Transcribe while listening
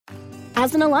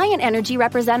As an Alliant Energy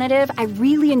representative, I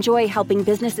really enjoy helping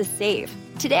businesses save.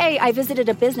 Today, I visited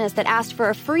a business that asked for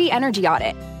a free energy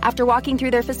audit. After walking through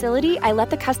their facility, I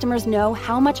let the customers know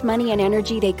how much money and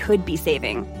energy they could be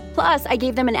saving. Plus, I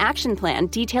gave them an action plan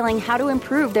detailing how to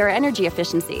improve their energy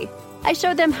efficiency. I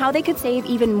showed them how they could save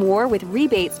even more with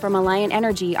rebates from Alliant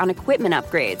Energy on equipment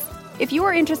upgrades. If you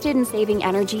are interested in saving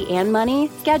energy and money,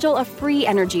 schedule a free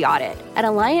energy audit at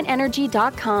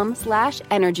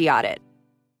alliantenergy.com/energy audit.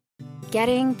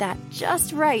 Getting that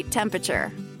just right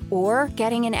temperature, or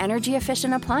getting an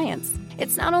energy-efficient appliance.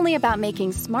 It's not only about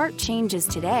making smart changes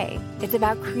today, it's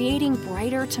about creating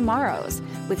brighter tomorrows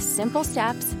with simple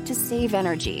steps to save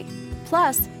energy.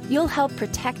 Plus, you'll help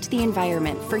protect the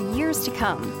environment for years to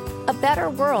come. A better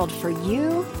world for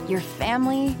you, your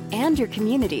family, and your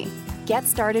community. Get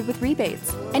started with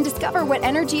rebates and discover what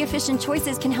energy-efficient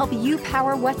choices can help you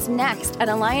power what's next at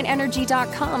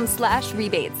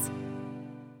alliantenergy.com/rebates.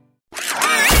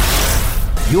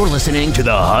 You're listening to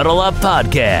the Huddle Up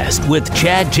Podcast with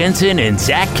Chad Jensen and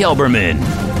Zach Kelberman.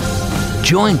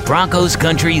 Join Broncos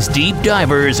Country's deep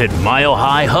divers at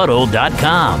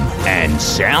milehighhuddle.com and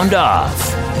sound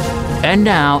off. And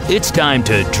now it's time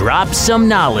to drop some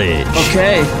knowledge.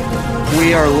 Okay,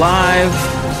 we are live.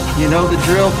 You know the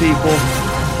drill, people.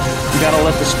 You gotta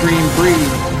let the stream breathe.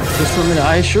 Just for a minute,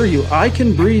 I assure you, I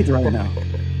can breathe right now.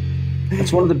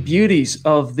 That's one of the beauties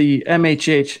of the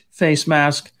MHH face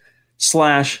mask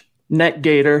 / neck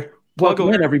gator.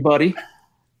 Welcome in, everybody.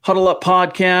 Huddle Up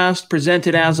Podcast,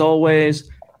 presented as always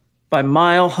by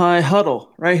Mile High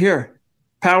Huddle, right here,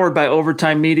 powered by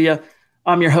Overtime Media.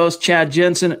 I'm your host, Chad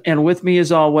Jensen, and with me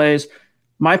as always,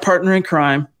 my partner in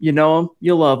crime. You know him,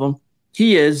 you love him.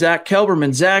 He is Zach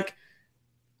Kelberman. Zach,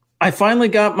 I finally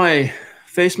got my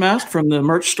face mask from the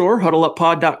merch store,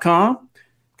 huddleuppod.com.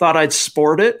 Thought I'd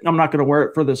sport it. I'm not going to wear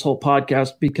it for this whole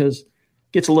podcast because it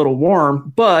gets a little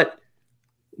warm, but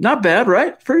not bad,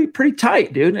 right? Pretty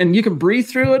tight, dude. And you can breathe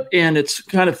through it, and it's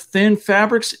kind of thin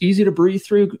fabrics, easy to breathe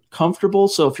through, comfortable.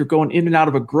 So if you're going in and out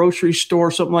of a grocery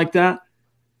store, something like that,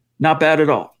 not bad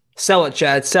at all. Sell it,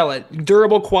 Chad. Sell it.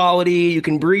 Durable quality. You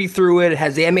can breathe through it. It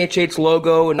has the MHH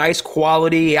logo, nice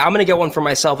quality. I'm going to get one for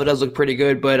myself. It does look pretty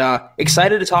good, but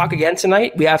excited to talk again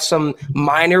tonight. We have some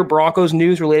minor Broncos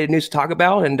related news to talk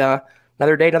about, and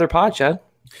another day, another pod, Chad.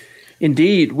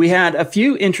 Indeed. We had a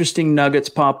few interesting nuggets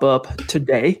pop up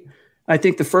today. I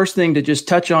think the first thing to just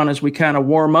touch on as we kind of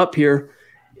warm up here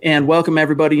and welcome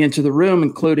everybody into the room,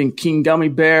 including King Dummy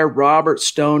Bear, Robert,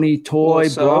 Stoney, Toy,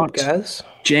 Bronx, guys?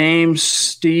 James,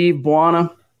 Steve, Buana,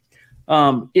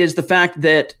 is the fact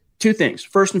that two things.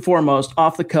 First and foremost,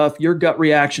 off the cuff, your gut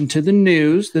reaction to the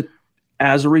news that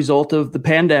as a result of the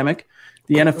pandemic,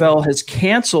 the NFL has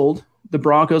canceled the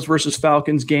Broncos versus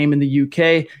Falcons game in the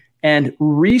UK and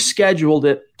rescheduled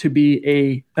it to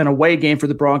be an away game for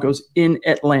the Broncos in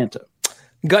Atlanta.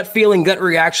 Gut feeling, gut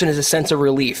reaction is a sense of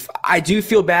relief. I do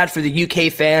feel bad for the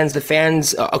UK fans, the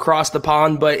fans across the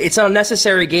pond, but it's an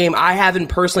unnecessary game. I haven't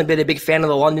personally been a big fan of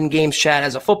the London games, Chad,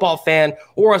 as a football fan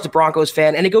or as a Broncos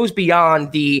fan, and it goes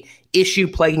beyond the issue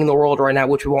plaguing the world right now,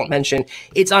 which we won't mention.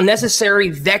 It's unnecessary,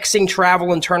 vexing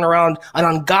travel and turnaround, an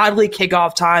ungodly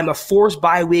kickoff time, a forced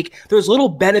bye week. There's little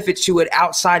benefits to it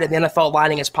outside of the NFL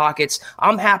lining its pockets.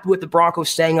 I'm happy with the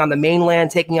Broncos staying on the mainland,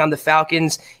 taking on the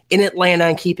Falcons in Atlanta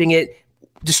and keeping it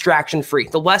distraction-free.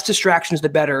 The less distractions, the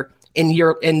better in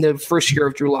the first year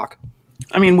of Drew Lock.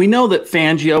 I mean, we know that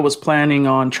Fangio was planning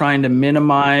on trying to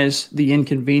minimize the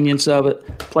inconvenience of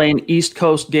it, play an East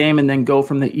Coast game and then go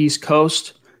from the East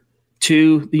Coast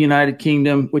to the United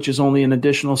Kingdom, which is only an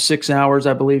additional 6 hours,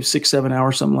 I believe, 6-7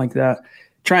 hours, something like that.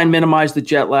 Try and minimize the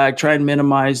jet lag, try and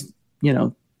minimize,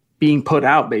 being put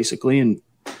out basically and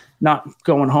not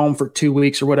going home for 2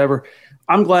 weeks or whatever.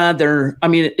 I'm glad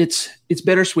it's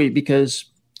bittersweet because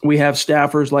we have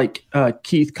staffers like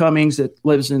Keith Cummings that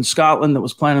lives in Scotland that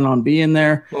was planning on being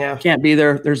there. Yeah. Can't be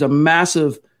there. There's a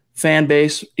massive fan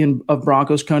base of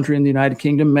Broncos country in the United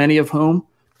Kingdom, many of whom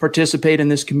participate in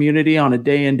this community on a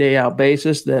day in, day out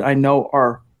basis that I know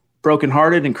are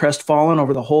brokenhearted and crestfallen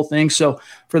over the whole thing. So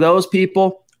for those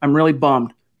people, I'm really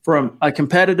bummed. From a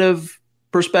competitive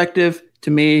perspective,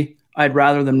 to me, I'd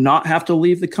rather them not have to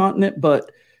leave the continent,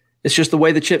 but it's just the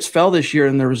way the chips fell this year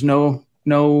and there was no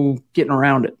getting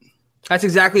around it. That's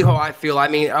exactly how I feel. I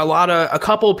mean, a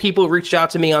couple of people reached out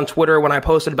to me on Twitter when I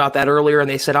posted about that earlier, and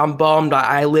they said, I'm bummed.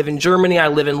 I live in Germany. I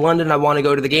live in London. I want to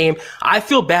go to the game. I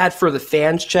feel bad for the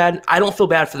fans, Chad. I don't feel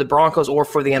bad for the Broncos or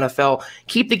for the NFL.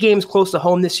 Keep the games close to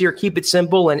home this year. Keep it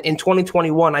simple. And in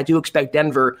 2021, I do expect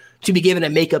Denver to be given a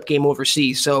makeup game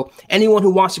overseas. So anyone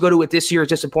who wants to go to it this year is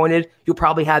disappointed. You'll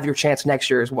probably have your chance next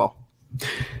year as well.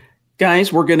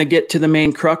 Guys, we're going to get to the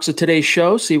main crux of today's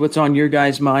show, see what's on your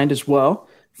guys' mind as well.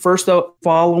 First, though,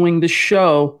 following the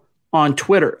show on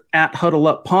Twitter,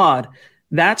 @HuddleUpPod.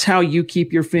 That's how you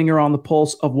keep your finger on the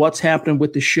pulse of what's happening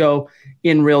with the show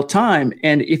in real time.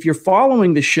 And if you're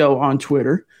following the show on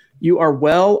Twitter, you are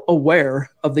well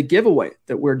aware of the giveaway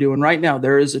that we're doing right now.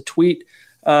 There is a tweet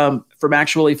from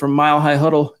Mile High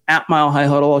Huddle, @Mile High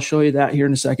Huddle. I'll show you that here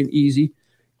in a second. Easy.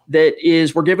 That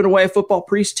is, we're giving away a Football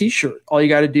Priest t-shirt. All you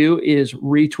got to do is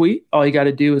retweet. All you got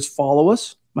to do is follow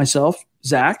us, myself,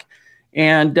 Zach,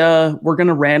 and we're going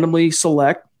to randomly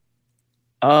select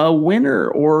a winner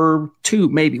or two,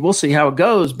 maybe. We'll see how it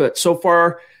goes. But so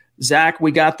far, Zach,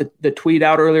 we got the tweet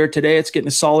out earlier today. It's getting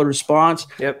a solid response.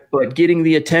 Yep. But getting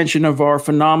the attention of our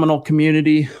phenomenal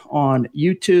community on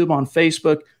YouTube, on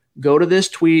Facebook, go to this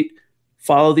tweet,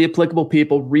 follow the applicable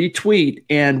people, retweet,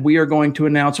 and we are going to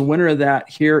announce a winner of that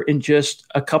here in just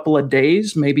a couple of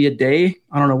days, maybe a day.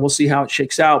 I don't know. We'll see how it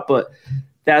shakes out, but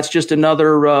that's just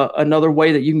another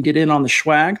way that you can get in on the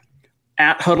swag.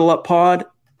 @HuddleUpPod,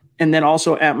 and then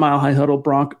also @Mile High Huddle,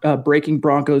 breaking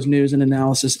Broncos news and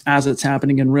analysis as it's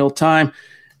happening in real time.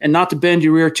 And not to bend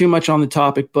your ear too much on the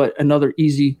topic, but another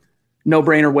easy,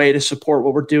 no-brainer way to support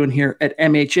what we're doing here at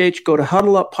MHH. Go to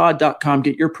huddleuppod.com,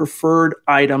 get your preferred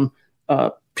item,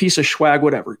 piece of swag,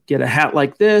 whatever. Get a hat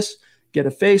like this, get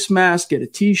a face mask, get a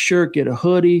t-shirt, get a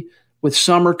hoodie. With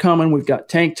summer coming, we've got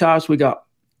tank tops, we got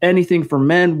anything for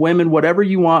men, women, whatever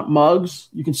you want. Mugs,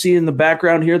 you can see in the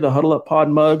background here, the Huddle Up Pod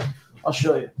mug. I'll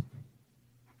show you.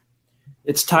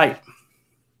 It's tight.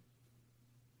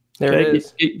 There okay? it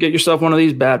is. Get yourself one of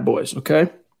these bad boys, okay?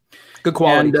 Good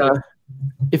quality. And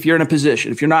if you're in a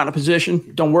position, if you're not in a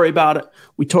position, don't worry about it.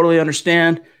 We totally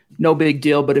understand. No big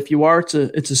deal. But if you are,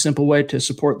 it's a simple way to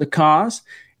support the cause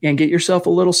and get yourself a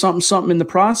little something in the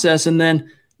process. And then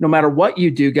no matter what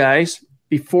you do, guys,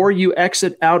 before you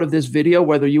exit out of this video,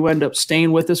 whether you end up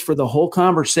staying with us for the whole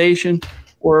conversation,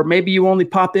 or maybe you only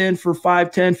pop in for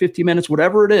 5, 10, 15 minutes,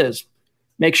 whatever it is,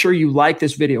 make sure you like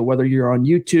this video, whether you're on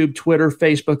YouTube, Twitter,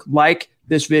 Facebook, like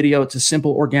this video. It's a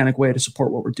simple, organic way to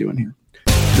support what we're doing here.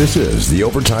 This is the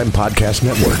Overtime Podcast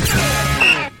Network.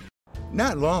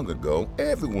 Not long ago,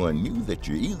 everyone knew that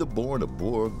you're either born a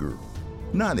boy or girl.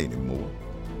 Not anymore.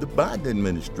 The Biden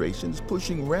administration is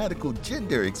pushing radical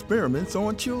gender experiments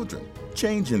on children,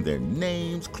 changing their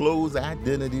names, clothes,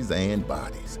 identities, and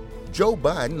bodies. Joe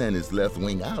Biden and his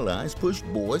left-wing allies push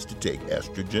boys to take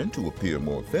estrogen to appear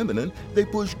more feminine. They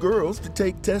push girls to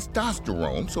take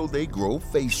testosterone so they grow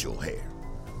facial hair.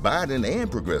 Biden and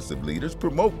progressive leaders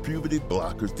promote puberty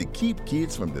blockers to keep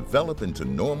kids from developing to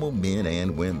normal men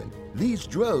and women. These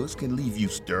drugs can leave you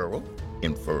sterile,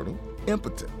 infertile,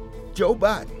 impotent. Joe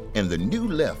Biden and the new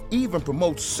left even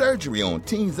promote surgery on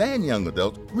teens and young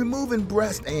adults, removing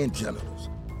breasts and genitals.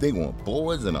 They want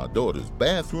boys in our daughters'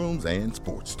 bathrooms and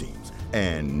sports teams.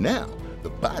 And now, the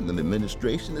Biden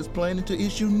administration is planning to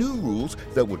issue new rules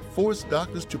that would force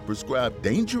doctors to prescribe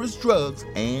dangerous drugs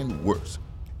and worse.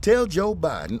 Tell Joe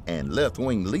Biden and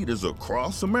left-wing leaders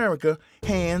across America,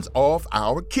 hands off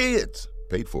our kids.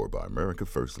 Paid for by America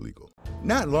First Legal.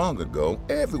 Not long ago,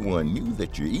 everyone knew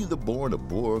that you're either born a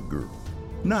boy or girl.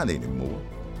 Not anymore.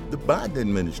 The Biden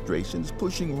administration is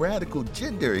pushing radical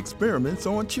gender experiments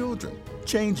on children,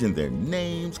 changing their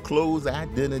names, clothes,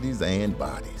 identities, and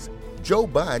bodies. Joe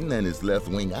Biden and his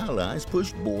left-wing allies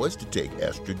push boys to take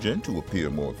estrogen to appear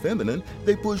more feminine.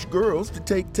 They push girls to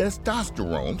take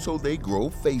testosterone so they grow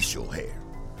facial hair.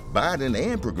 Biden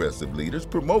and progressive leaders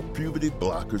promote puberty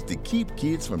blockers to keep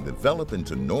kids from developing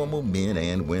to normal men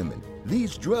and women.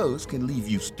 These drugs can leave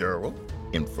you sterile,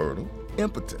 infertile,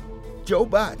 impotent. Joe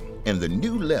Biden and the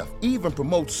new left even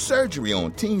promote surgery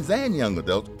on teens and young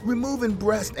adults, removing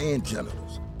breasts and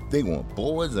genitals. They want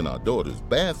boys in our daughters'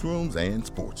 bathrooms and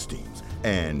sports teams.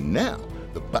 And now,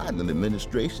 the Biden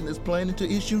administration is planning to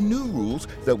issue new rules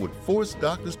that would force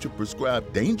doctors to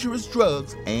prescribe dangerous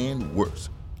drugs and worse.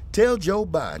 Tell Joe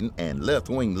Biden and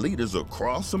left-wing leaders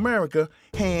across America,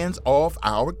 hands off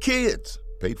our kids.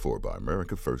 Paid for by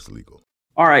America First Legal.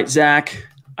 All right, Zach,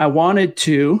 I wanted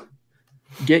to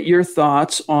get your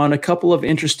thoughts on a couple of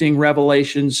interesting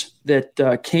revelations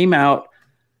that came out.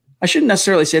 I shouldn't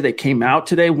necessarily say they came out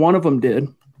today. One of them did.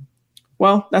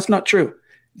 Well, that's not true.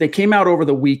 They came out over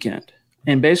the weekend.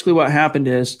 And basically what happened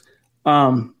is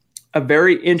a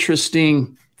very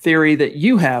interesting theory that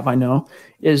you have, I know,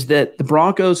 is that the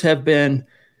Broncos have been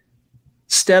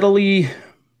steadily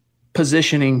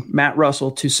positioning Matt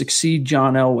Russell to succeed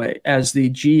John Elway as the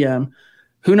GM.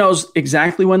 Who knows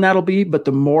exactly when that'll be, but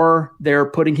the more they're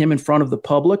putting him in front of the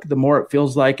public, the more it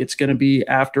feels like it's going to be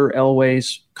after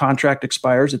Elway's contract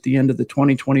expires at the end of the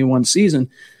 2021 season.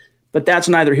 But that's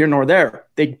neither here nor there.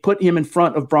 They put him in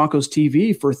front of Broncos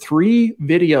TV for 3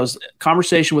 videos,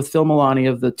 conversation with Phil Milani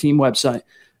of the team website.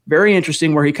 Very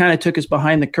interesting, where he kind of took us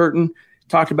behind the curtain,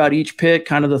 talked about each pick,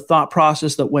 kind of the thought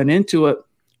process that went into it.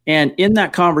 And in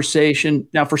that conversation,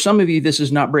 now for some of you, this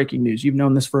is not breaking news. You've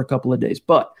known this for a couple of days.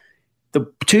 But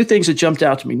the 2 things that jumped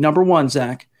out to me, number one,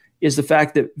 Zach, is the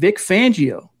fact that Vic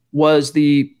Fangio was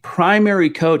the primary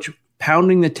coach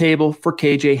pounding the table for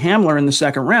KJ Hamler in the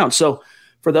second round. So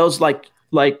for those like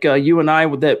you and I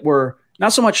that were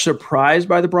not so much surprised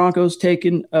by the Broncos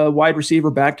taking a wide receiver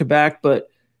back-to-back, but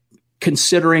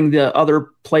considering the other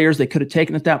players they could have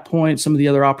taken at that point, some of the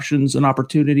other options and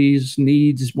opportunities,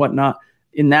 needs, whatnot,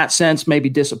 in that sense, maybe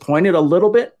disappointed a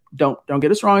little bit. Don't get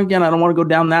us wrong again. I don't want to go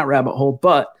down that rabbit hole,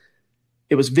 but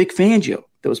it was Vic Fangio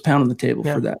that was pounding the table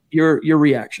for that. Your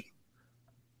reaction?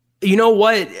 You know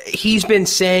what he's been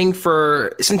saying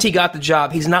since he got the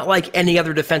job? He's not like any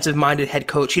other defensive-minded head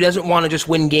coach. He doesn't want to just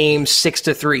win games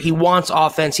 6-3. He wants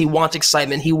offense. He wants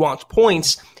excitement. He wants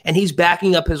points. And he's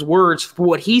backing up his words for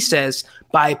what he says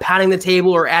by pounding the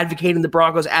table or advocating the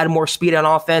Broncos add more speed on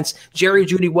offense. Jerry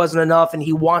Jeudy wasn't enough, and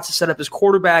he wants to set up his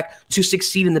quarterback to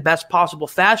succeed in the best possible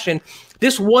fashion.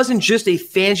 This wasn't just a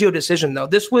Fangio decision, though.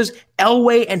 This was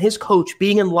Elway and his coach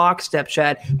being in lockstep,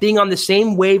 Chad, being on the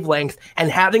same wavelength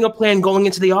and having a plan going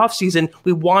into the offseason.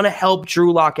 We want to help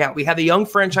Drew Lock out. We have a young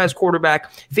franchise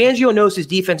quarterback. Fangio knows his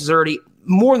defense is already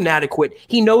more than adequate.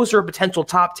 He knows they're a potential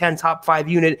top 10, top 5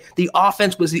 unit. The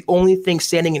offense was the only thing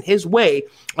standing in his way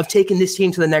of taking this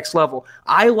team to the next level.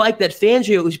 I like that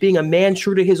Fangio is being a man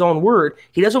true to his own word.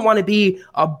 He doesn't want to be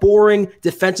a boring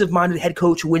defensive-minded head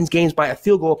coach who wins games by a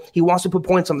field goal. He wants to put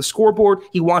points on the scoreboard.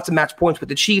 He wants to match points with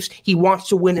the Chiefs. He wants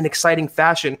to win in exciting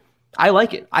fashion. I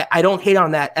like it. I don't hate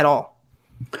on that at all.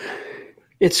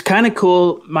 It's kind of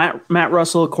cool. Matt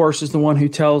Russell, of course, is the one who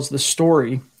tells the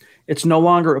story. It's no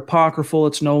longer apocryphal.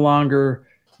 It's no longer,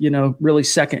 really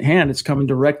secondhand. It's coming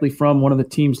directly from one of the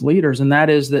team's leaders, and that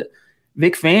is that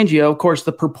Vic Fangio, of course,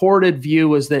 the purported view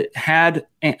was that had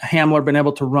Hamler been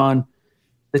able to run,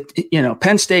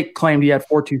 Penn State claimed he had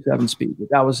 4.27 speed.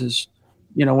 That was his,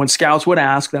 when scouts would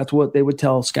ask, that's what they would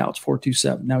tell scouts,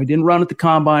 4.27. Now, he didn't run at the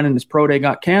combine, and his pro day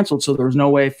got canceled, so there was no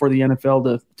way for the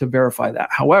NFL to verify that.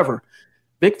 However,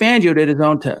 Vic Fangio did his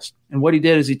own test, and what he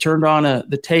did is he turned on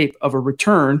the tape of a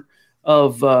return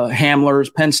of Hamler's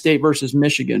Penn State versus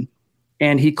Michigan.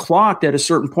 And he clocked at a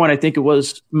certain point, I think it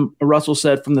was, Russell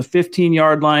said, from the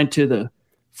 15-yard line to the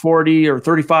 40 or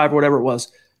 35 or whatever it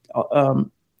was,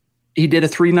 he did a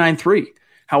 3.93.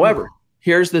 However,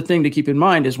 here's the thing to keep in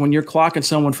mind is when you're clocking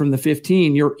someone from the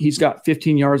 15, he's got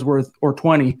 15 yards worth or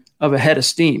 20 of a head of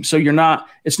steam. So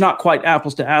it's not quite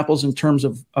apples to apples in terms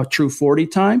of a true 40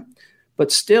 time.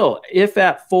 But still, if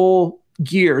at full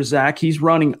gear, Zach, he's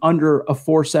running under a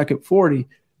 4-second 40,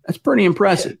 that's pretty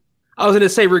impressive. I was going to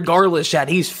say, regardless, Chad,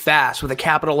 he's fast with a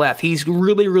capital F. He's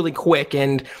really, really quick.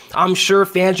 And I'm sure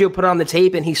Fangio put on the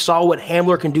tape and he saw what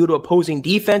Hamler can do to opposing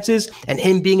defenses. And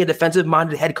him being a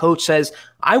defensive-minded head coach says,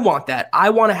 I want that.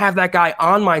 I want to have that guy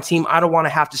on my team. I don't want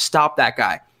to have to stop that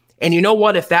guy. And you know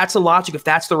what? If that's the logic, if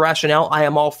that's the rationale, I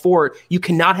am all for it.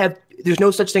 There's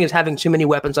no such thing as having too many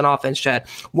weapons on offense, Chad.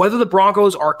 Whether the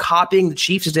Broncos are copying the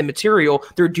Chiefs is immaterial,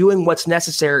 they're doing what's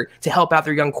necessary to help out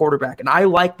their young quarterback. And I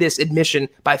like this admission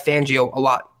by Fangio a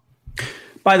lot.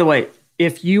 By the way,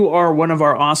 if you are one of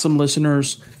our awesome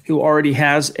listeners who already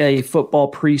has a Football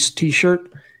Priest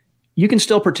t-shirt, you can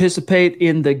still participate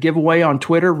in the giveaway on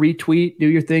Twitter, retweet, do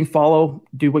your thing, follow,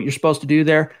 do what you're supposed to do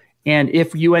there. And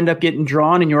if you end up getting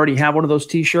drawn and you already have one of those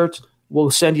t-shirts, we'll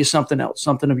send you something else,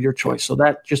 something of your choice. So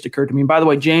that just occurred to me. And by the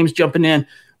way, James jumping in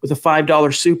with a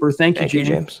 $5 super. Thank you,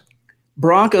 James.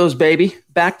 Broncos, baby,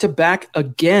 back-to-back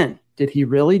again. Did he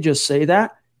really just say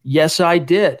that? Yes, I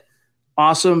did.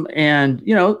 Awesome. And,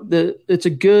 it's a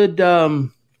good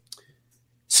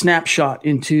snapshot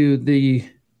into the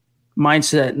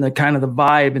mindset and the kind of the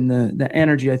vibe and the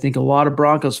energy I think a lot of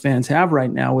Broncos fans have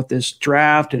right now with this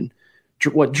draft and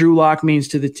what Drew Lock means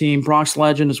to the team. Bronx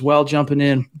legend as well, jumping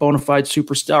in, bona fide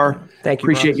superstar. Thank you.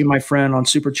 Appreciate you, my friend, on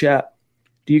Super Chat.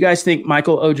 Do you guys think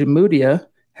Michael Ojemudia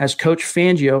has Coach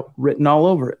Fangio written all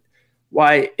over it?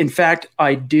 Why, in fact,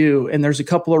 I do. And there's a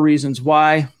couple of reasons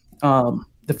why.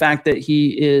 The fact that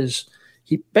he's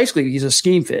a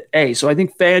scheme fit. So I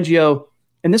think Fangio,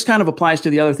 and this kind of applies to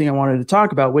the other thing I wanted to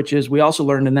talk about, which is we also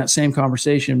learned in that same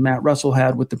conversation Matt Russell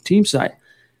had with the team site,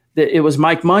 that it was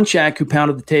Mike Munchak who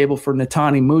pounded the table for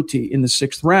Netani Muti in the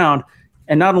 6th round.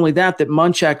 And not only that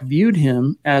Munchak viewed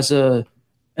him as a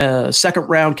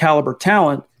second-round caliber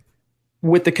talent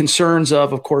with the concerns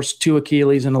of course, two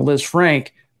Achilles and a Liz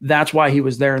Frank. That's why he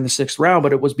was there in the 6th round.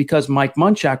 But it was because Mike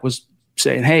Munchak was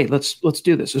saying, hey, let's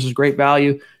do this. This is great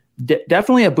value.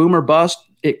 Definitely a boomer bust.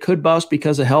 It could bust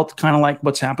because of health, kind of like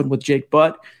what's happened with Jake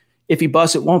Butt. If he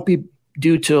busts, it won't be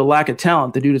due to a lack of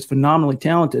talent. The dude is phenomenally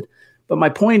talented. But my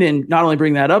point in not only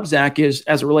bringing that up, Zach, is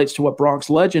as it relates to what Bronx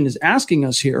Legend is asking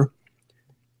us here,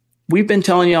 we've been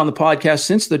telling you on the podcast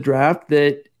since the draft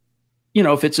that,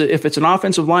 if it's an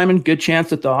offensive lineman, good chance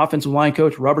that the offensive line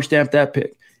coach rubber stamped that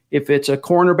pick. If it's a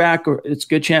cornerback, or it's a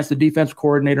good chance the defensive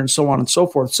coordinator, and so on and so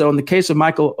forth. So in the case of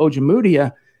Michael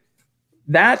Ojemudia,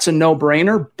 that's a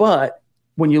no-brainer. But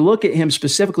when you look at him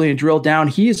specifically and drill down,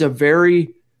 he's a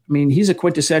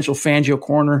quintessential Fangio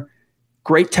corner.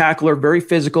 Great tackler, very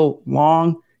physical,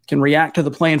 long, can react to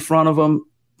the play in front of him,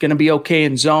 going to be okay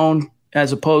in zone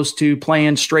as opposed to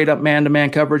playing straight up man-to-man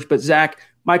coverage. But Zach,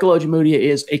 Michael Ojemudia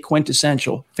is a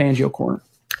quintessential Fangio corner.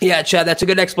 Yeah, Chad, that's a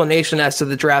good explanation as to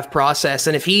the draft process.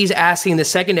 And if he's asking the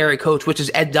secondary coach, which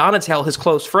is Ed Donatel, his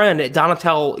close friend, Ed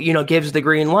Donatel, gives the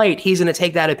green light, he's going to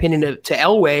take that opinion to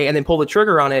Elway and then pull the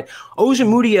trigger on it.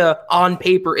 Ojemudia on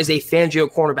paper is a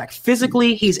Fangio cornerback.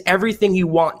 Physically, he's everything you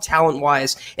want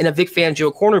talent-wise in a Vic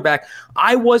Fangio cornerback.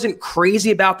 I wasn't crazy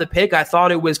about the pick. I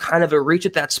thought it was kind of a reach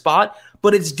at that spot.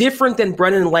 But it's different than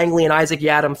Brendan Langley and Isaac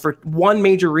Yiadom for one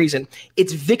major reason.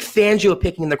 It's Vic Fangio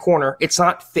picking in the corner. It's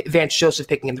not Vance Joseph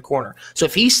picking in the corner. So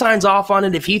if he signs off on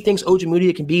it, if he thinks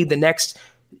Ojemudia can be the next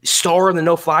star in the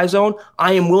no-fly zone,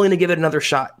 I am willing to give it another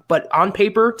shot. But on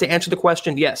paper, to answer the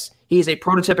question, yes, he is a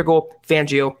prototypical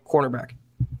Fangio cornerback.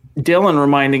 Dylan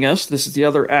reminding us, this is the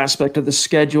other aspect of the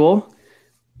schedule.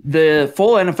 The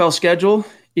full NFL schedule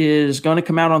is going to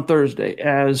come out on Thursday,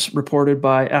 as reported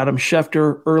by Adam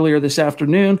Schefter earlier this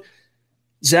afternoon.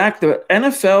 Zach, the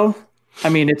NFL,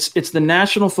 it's the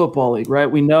National Football League, right?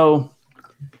 We know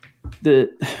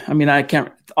I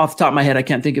can't, off the top of my head, I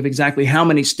can't think of exactly how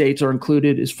many states are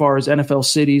included as far as NFL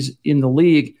cities in the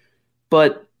league,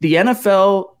 but the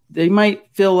NFL, they might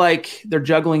feel like they're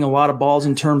juggling a lot of balls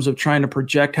in terms of trying to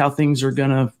project how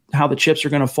the chips are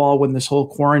going to fall when this whole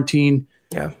quarantine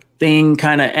thing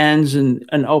kind of ends and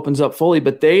opens up fully,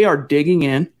 but they are digging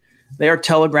in. They are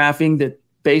telegraphing that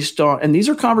based on, and these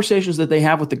are conversations that they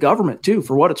have with the government too,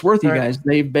 for what it's worth, you guys.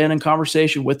 They've been in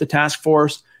conversation with the task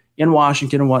force in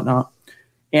Washington and whatnot,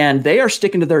 and they are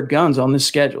sticking to their guns on this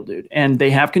schedule, dude. And they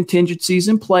have contingencies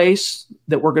in place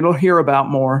that we're going to hear about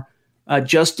more,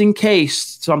 just in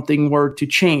case something were to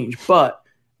change. But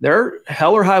they're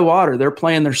hell or high water. They're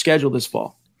playing their schedule this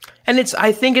fall. And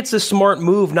I think it's a smart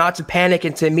move not to panic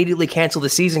and to immediately cancel the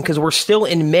season, because we're still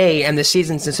in May and the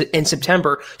season's in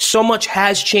September. So much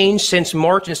has changed since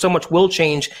March, and so much will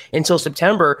change until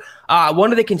September.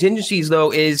 One of the contingencies,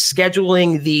 though, is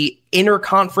scheduling the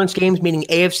inter-conference games, meaning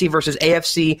AFC versus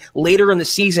AFC, later in the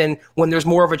season when there's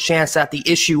more of a chance that the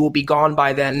issue will be gone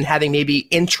by then, and having maybe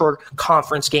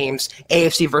intra-conference games,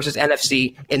 AFC versus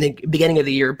NFC, in the beginning of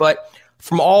the year. But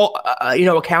from all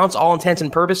accounts, all intents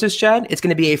and purposes, Chad, it's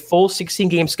going to be a full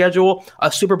 16-game schedule,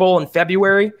 a Super Bowl in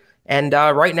February. And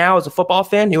right now, as a football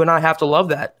fan, you and I have to love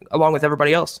that, along with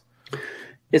everybody else.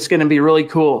 It's going to be really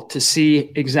cool to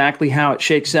see exactly how it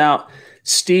shakes out.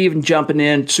 Steve jumping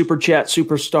in, Super Chat,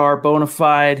 Superstar,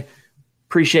 Bonafide.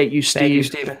 Appreciate you, Steve. Thank you,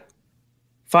 Steven.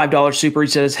 $5 super. He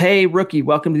says, hey, rookie,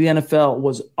 welcome to the NFL.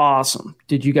 Was awesome.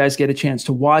 Did you guys get a chance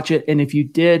to watch it? And if you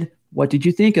did, what did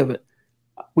you think of it?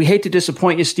 We hate to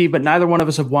disappoint you, Steve, but neither one of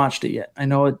us have watched it yet. I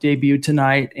know it debuted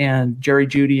tonight, and Jerry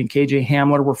Jeudy and KJ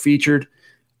Hamler were featured.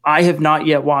 I have not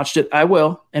yet watched it. I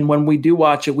will, and when we do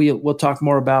watch it, we'll talk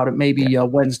more about it. Maybe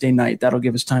Wednesday night. That'll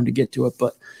give us time to get to it.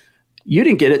 But you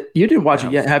didn't get it. You didn't watch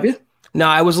it yet, have you? No,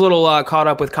 I was a little caught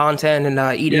up with content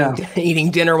and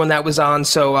eating dinner when that was on.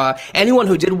 So anyone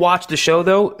who did watch the show,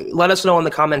 though, let us know in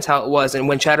the comments how it was. And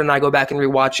when Chad and I go back and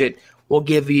rewatch it, we'll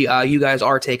give you guys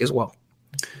our take as well.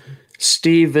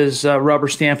 Steve is rubber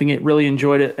stamping it. Really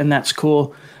enjoyed it, and that's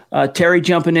cool. Terry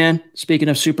jumping in. Speaking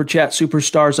of Super Chat,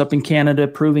 Superstars up in Canada,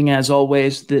 proving as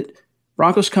always that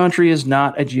Broncos country is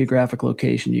not a geographic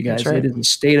location, you guys. Right. It is a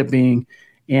state of being.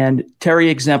 And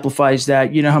Terry exemplifies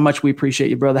that. You know how much we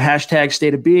appreciate you, brother. Hashtag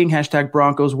state of being, hashtag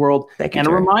Broncos world. Thank you, and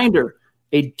Terry. A reminder,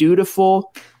 a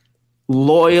dutiful,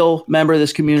 loyal member of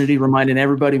this community, reminding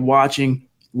everybody watching,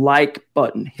 like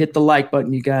button. Hit the like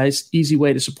button, you guys. Easy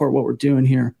way to support what we're doing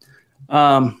here.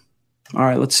 All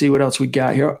right, let's see what else we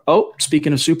got here. Oh,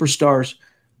 speaking of superstars,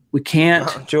 we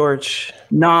can't George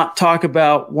not talk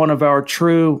about one of our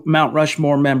true Mount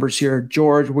Rushmore members here.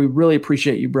 George, we really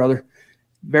appreciate you, brother.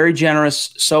 Very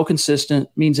generous, so consistent,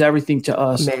 means everything to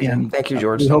us. Amazing. Thank you,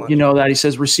 George. We hope you know that. He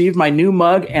says, received my new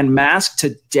mug and mask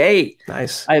today.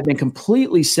 Nice. I have been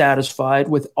completely satisfied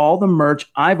with all the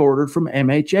merch I've ordered from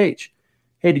MHH.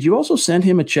 Hey, did you also send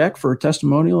him a check for a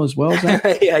testimonial as well,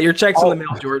 Zach? Yeah, your check's in the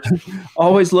mail, George.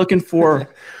 Always looking for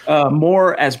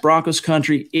more, as Broncos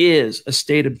country is a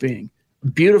state of being.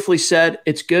 Beautifully said.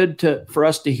 It's good for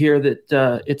us to hear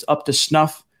that it's up to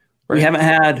snuff. Right. We haven't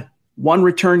had one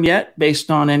return yet based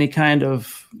on any kind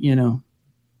of,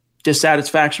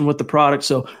 dissatisfaction with the product.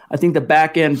 So I think the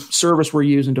back end service we're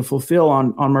using to fulfill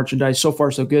on merchandise, so far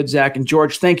so good. Zach and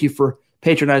George, thank you for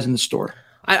patronizing the store.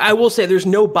 I will say there's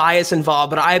no bias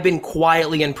involved, but I've been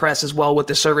quietly impressed as well with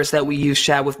the service that we use,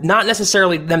 Chad, with not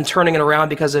necessarily them turning it around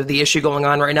because of the issue going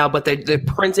on right now, but the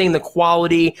printing, the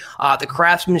quality, the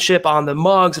craftsmanship on the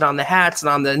mugs and on the hats and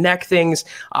on the neck things.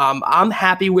 I'm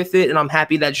happy with it, and I'm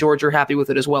happy that George, you're happy with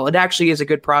it as well. It actually is a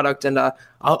good product, and I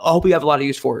hope you have a lot of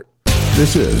use for it.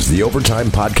 This is the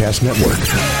Overtime Podcast Network.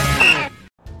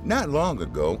 Not long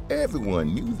ago,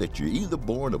 everyone knew that you're either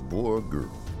born a boy or a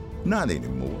girl. Not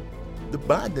anymore. The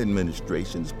Biden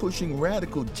administration is pushing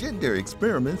radical gender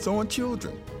experiments on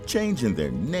children, changing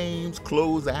their names,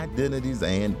 clothes, identities,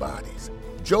 and bodies.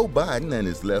 Joe Biden and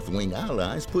his left-wing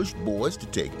allies pushed boys to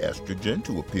take estrogen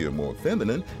to appear more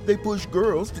feminine. They pushed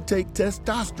girls to take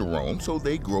testosterone so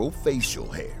they grow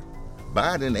facial hair.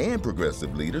 Biden and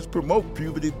progressive leaders promote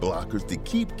puberty blockers to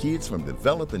keep kids from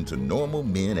developing to normal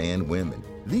men and women.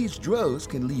 These drugs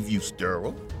can leave you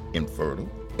sterile,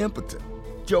 infertile, impotent.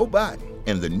 Joe Biden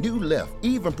and the new left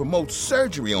even promote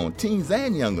surgery on teens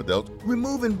and young adults,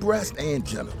 removing breasts and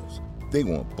genitals. They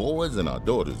want boys in our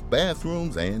daughters'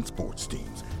 bathrooms and sports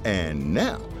teams. And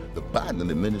now, the Biden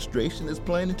administration is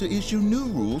planning to issue new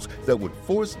rules that would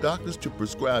force doctors to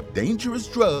prescribe dangerous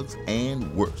drugs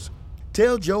and worse.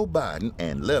 Tell Joe Biden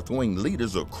and left-wing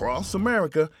leaders across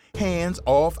America, hands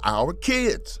off our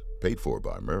kids. Paid for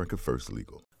by America First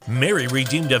Legal. Mary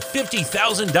redeemed a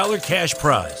 $50,000 cash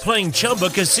prize playing Chumba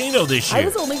Casino this year. I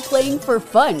was only playing for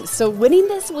fun, so winning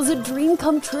this was a dream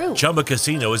come true. Chumba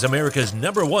Casino is America's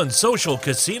 #1 social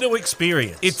casino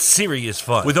experience. It's serious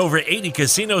fun. With over 80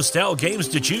 casino-style games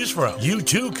to choose from, you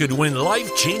too could win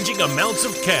life-changing amounts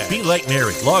of cash. Be like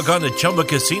Mary. Log on to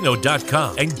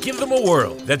ChumbaCasino.com and give them a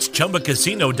whirl. That's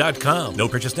ChumbaCasino.com. No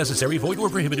purchase necessary. Void or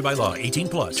prohibited by law.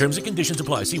 18+. Terms and conditions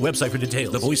apply. See website for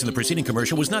details. The voice in the preceding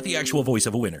commercial was not the actual voice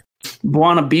of a winner.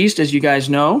 Buona Beast, as you guys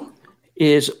know,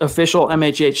 is official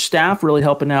MHH staff, really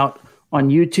helping out on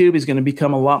YouTube. He's going to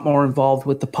become a lot more involved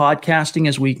with the podcasting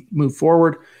as we move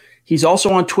forward. He's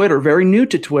also on Twitter, very new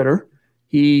to Twitter.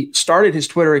 He started his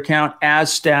Twitter account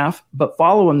as staff, but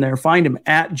follow him there. Find him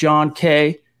at John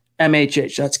K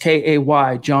MHH. That's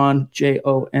K-A-Y, John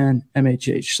Jon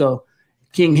MHH. So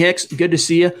King Hicks, good to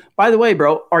see you. By the way,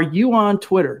 bro, are you on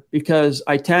Twitter? Because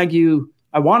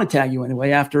I want to tag you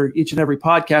anyway after each and every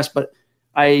podcast, but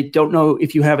I don't know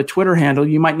if you have a Twitter handle.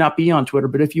 You might not be on Twitter,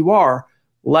 but if you are,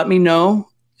 let me know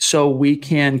so we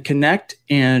can connect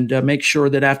and make sure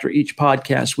that after each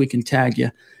podcast we can tag you.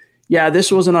 Yeah,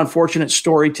 this was an unfortunate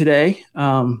story today.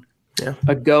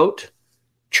 A GOAT,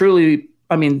 truly,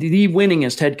 I mean, the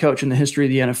winningest head coach in the history of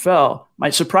the NFL.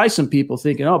 Might surprise some people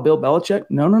thinking, oh, Bill Belichick?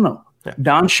 No. Yeah.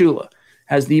 Don Shula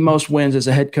has the most wins as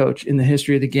a head coach in the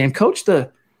history of the game. Coached the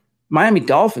Miami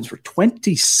Dolphins for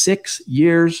 26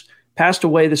 years, passed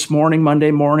away this morning,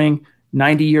 Monday morning,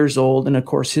 90 years old. And of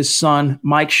course, his son,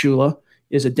 Mike Shula,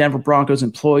 is a Denver Broncos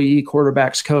employee,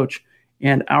 quarterbacks coach.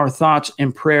 And our thoughts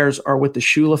and prayers are with the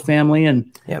Shula family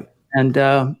and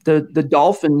the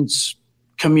Dolphins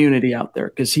community out there,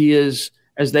 because he is,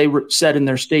 as they said in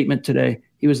their statement today,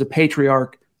 he was the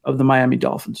patriarch of the Miami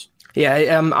Dolphins.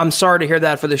 Yeah, I'm sorry to hear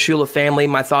that for the Shula family.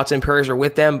 My thoughts and prayers are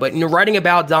with them. But writing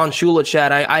about Don Shula,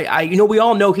 Chad, I we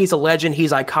all know he's a legend,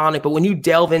 he's iconic. But when you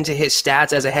delve into his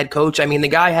stats as a head coach, I mean, the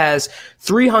guy has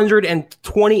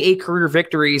 328 career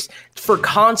victories. For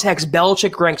context,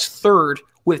 Belichick ranks third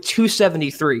with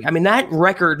 273. I mean, that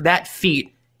record, that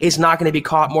feat, is not going to be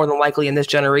caught more than likely in this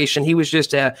generation. He was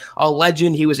just a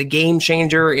legend. He was a game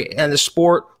changer, and the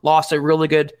sport lost a really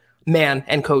good man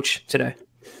and coach today.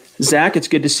 Zach, it's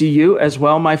good to see you as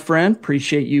well, my friend.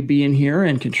 Appreciate you being here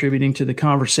and contributing to the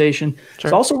conversation. Sure.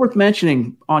 It's also worth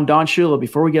mentioning on Don Shula,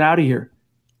 before we get out of here,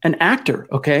 an actor,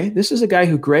 okay? This is a guy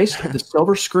who graced the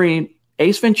silver screen,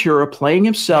 Ace Ventura playing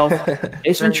himself.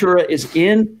 Ace Ventura is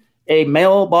in a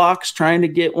mailbox trying to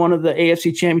get one of the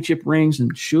AFC Championship rings,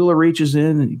 and Shula reaches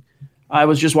in, and I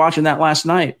was just watching that last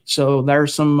night. So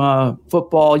there's some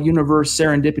football universe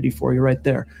serendipity for you right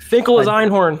there. Finkel is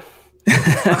Einhorn.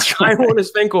 Einhorn is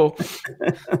Finkel.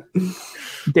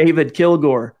 David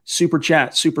Kilgore, Super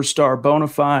Chat, Superstar,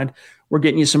 Bonafide. We're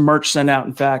getting you some merch sent out,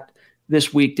 in fact,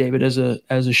 this week, David, as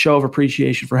a show of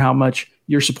appreciation for how much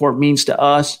your support means to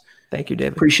us. Thank you,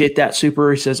 David. Appreciate that,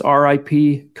 Super. He says,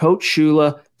 R.I.P. Coach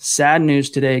Shula. Sad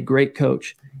news today. Great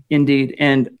coach, indeed.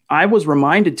 And I was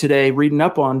reminded today, reading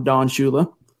up on Don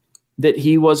Shula, that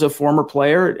he was a former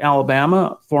player at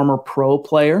Alabama, former pro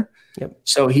player. Yep.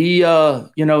 So he,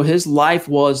 his life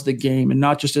was the game, and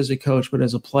not just as a coach, but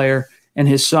as a player. And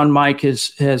his son, Mike,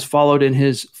 has followed in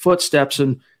his footsteps.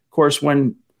 And of course,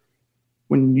 when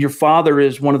your father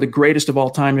is one of the greatest of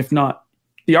all time, if not,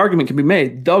 the argument can be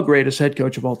made, the greatest head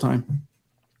coach of all time.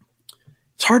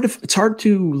 It's hard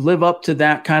to live up to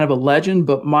that kind of a legend,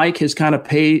 but Mike has kind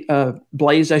of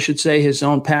blazed, I should say, his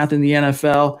own path in the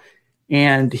NFL.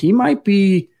 And he might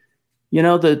be,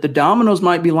 the dominoes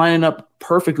might be lining up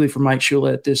perfectly for Mike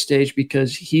Shula at this stage,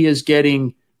 because he is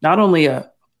getting not only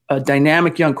a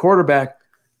dynamic young quarterback,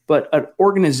 but an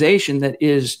organization that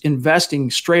is investing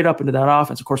straight up into that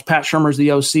offense. Of course, Pat Shurmur's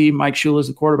the OC, Mike Shula is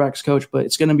the quarterback's coach, but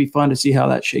it's going to be fun to see how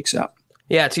that shakes out.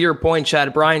 Yeah, to your point,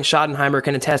 Chad, Brian Schottenheimer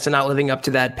can attest to not living up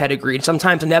to that pedigree.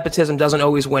 Sometimes nepotism doesn't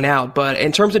always win out. But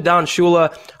in terms of Don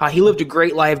Shula, he lived a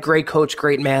great life, great coach,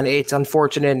 great man. It's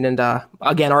unfortunate. And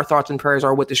again, our thoughts and prayers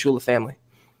are with the Shula family.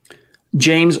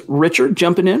 James Richard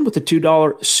jumping in with the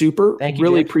 $2 super. Thank you.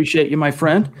 Really Jake. Appreciate you, my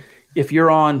friend. If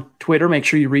you're on Twitter, make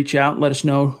sure you reach out and let us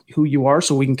know who you are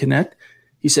so we can connect.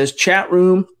 He says, chat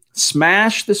room,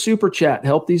 smash the super chat.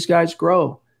 Help these guys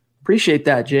grow. Appreciate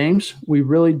that, James. We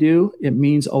really do. It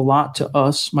means a lot to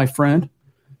us, my friend.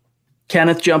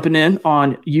 Kenneth jumping in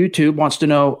on YouTube wants to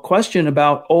know, question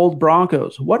about old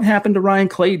Broncos. What happened to Ryan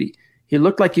Clady? He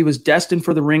looked like he was destined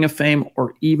for the Ring of Fame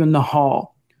or even the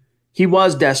Hall. He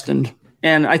was destined,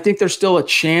 and I think there's still a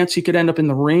chance he could end up in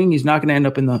the ring. He's not going to end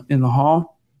up in the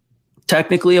Hall.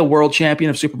 Technically a world champion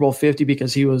of Super Bowl 50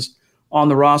 because he was on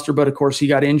the roster, but of course he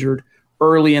got injured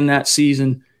early in that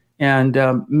season and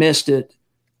missed it,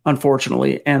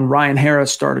 unfortunately. And Ryan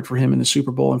Harris started for him in the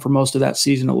Super Bowl and for most of that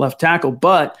season at left tackle.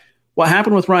 But what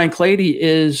happened with Ryan Clady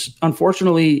is,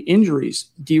 unfortunately, injuries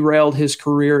derailed his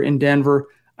career in Denver.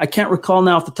 I can't recall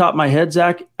now off the top of my head,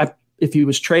 Zach, if he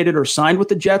was traded or signed with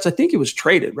the Jets. I think he was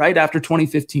traded right after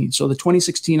 2015. So the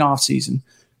 2016 offseason,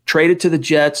 traded to the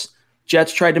Jets.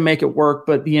 Jets tried to make it work,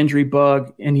 but the injury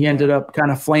bug, and he ended up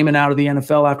kind of flaming out of the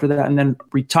NFL after that and then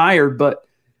retired. But,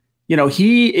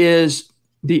 he is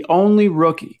the only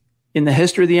rookie in the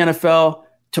history of the NFL,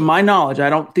 to my knowledge. I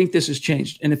don't think this has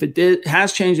changed. And if it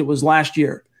has changed, it was last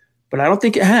year. But I don't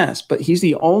think it has. But he's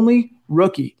the only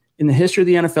rookie in the history of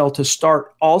the NFL to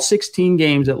start all 16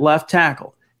 games at left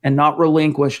tackle and not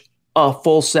relinquish a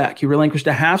full sack. He relinquished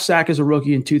a half sack as a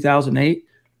rookie in 2008.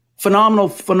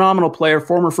 Phenomenal player,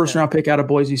 former first-round pick out of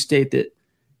Boise State, that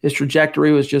his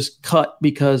trajectory was just cut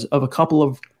because of a couple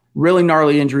of really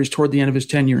gnarly injuries toward the end of his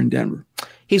tenure in Denver.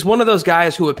 He's one of those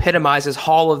guys who epitomizes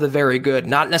Hall of the Very Good,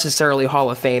 not necessarily Hall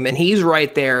of Fame. And he's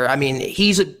right there. I mean,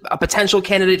 he's a potential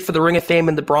candidate for the Ring of Fame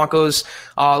in the Broncos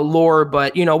lore.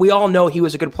 But, we all know he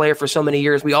was a good player for so many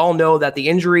years. We all know that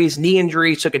the knee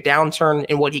injuries took a downturn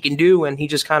in what he can do. And he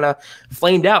just kind of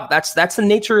flamed out. That's the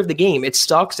nature of the game. It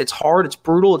sucks. It's hard. It's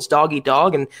brutal. It's dog eat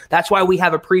dog. And that's why we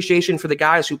have appreciation for the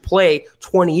guys who play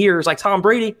 20 years, like Tom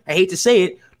Brady. I hate to say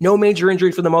it. No major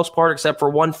injury for the most part, except for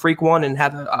one freak one, and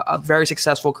have a very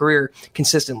successful career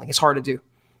consistently. It's hard to do.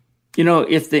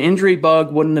 If the injury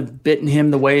bug wouldn't have bitten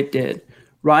him the way it did,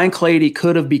 Ryan Clady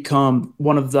could have become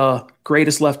one of the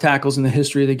greatest left tackles in the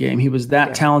history of the game. He was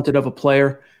that talented of a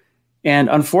player. And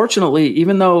unfortunately,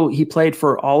 even though he played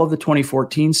for all of the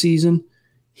 2014 season,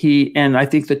 and I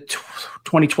think the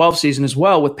 2012 season as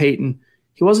well with Peyton,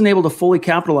 he wasn't able to fully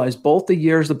capitalize both the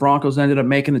years the Broncos ended up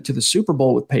making it to the Super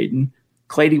Bowl with Peyton.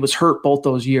 Clady was hurt both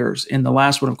those years. And the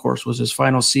last one, of course, was his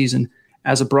final season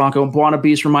as a Bronco. And Buona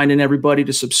Beast reminding everybody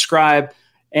to subscribe.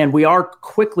 And we are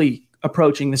quickly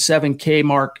approaching the 7K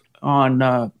mark on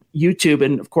YouTube.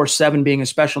 And, of course, 7 being a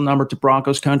special number to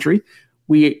Broncos country.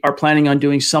 We are planning on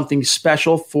doing something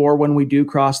special for when we do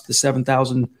cross the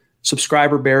 7,000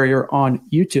 subscriber barrier on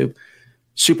YouTube.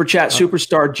 Super Chat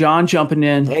Superstar John jumping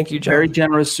in. Thank you, John. Very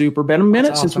generous super. Been a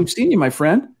minute since we've seen you, my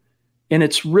friend. And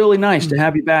it's really nice to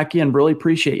have you back in. Really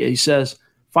appreciate you. He says,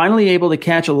 finally able to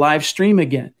catch a live stream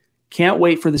again. Can't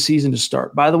wait for the season to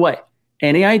start. By the way,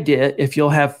 any idea if you'll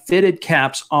have fitted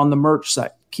caps on the merch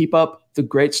site? Keep up the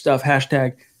great stuff.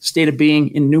 Hashtag State of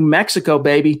Being in New Mexico,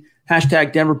 baby.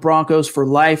 Hashtag Denver Broncos for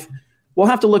life. We'll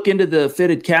have to look into the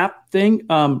fitted cap thing.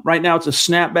 Right now it's a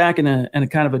snapback and a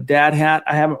kind of a dad hat.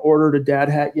 I haven't ordered a dad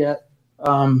hat yet,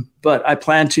 but I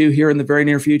plan to here in the very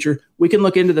near future. We can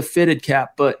look into the fitted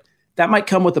cap, but that might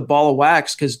come with a ball of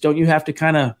wax, because don't you have to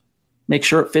kind of make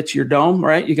sure it fits your dome,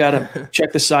 right? You got to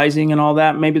check the sizing and all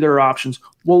that. Maybe there are options.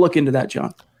 We'll look into that,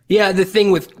 John. Yeah, the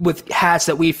thing with hats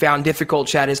that we found difficult,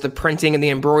 Chad, is the printing and the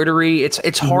embroidery.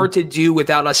 It's hard to do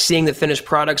without us seeing the finished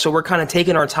product. So we're kind of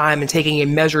taking our time and taking a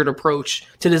measured approach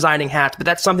to designing hats. But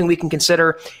that's something we can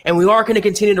consider. And we are going to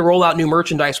continue to roll out new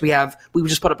merchandise. We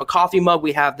just put up a coffee mug.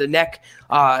 We have the neck,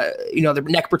 the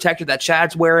neck protector that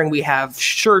Chad's wearing. We have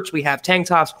shirts. We have tank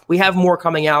tops. We have more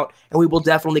coming out, and we will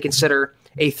definitely consider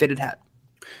a fitted hat.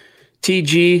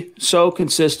 TG, so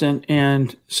consistent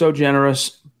and so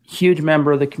generous. Huge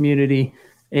member of the community,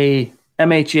 a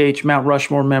MHH Mount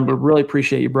Rushmore member. Really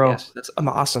appreciate you, bro. Yes, that's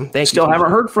awesome. Thank you. Still haven't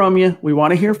heard from you. We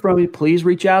want to hear from you. Please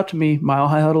reach out to me,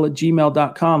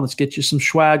 milehighhuddle@gmail.com. Let's get you some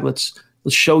swag. Let's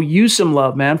show you some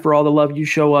love, man, for all the love you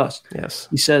show us. Yes.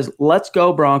 He says, let's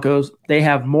go, Broncos. They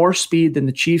have more speed than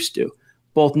the Chiefs do.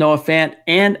 Both Noah Fant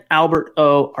and Albert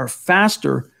O are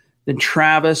faster than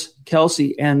Travis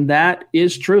Kelce, and that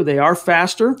is true. They are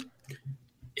faster.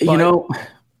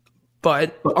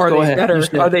 But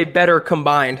are they better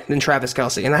combined than Travis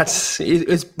Kelce? And that's,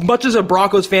 as much as a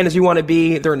Broncos fan as you want to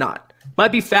be, they're not.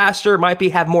 Might be faster,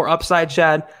 have more upside,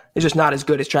 Chad. It's just not as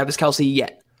good as Travis Kelce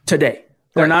yet. Today.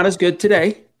 They're not as good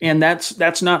today. And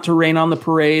that's not to rain on the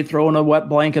parade, throwing a wet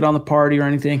blanket on the party or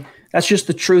anything. That's just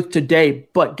the truth today.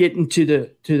 But getting to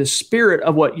the spirit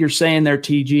of what you're saying there,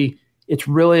 TG, it's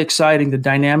really exciting, the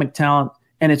dynamic talent.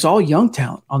 And it's all young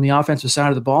talent on the offensive side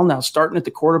of the ball now, starting at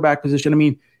the quarterback position. I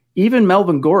mean, even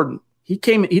Melvin Gordon, he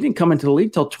didn't come into the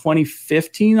league till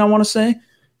 2015, I want to say.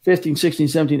 15, 16,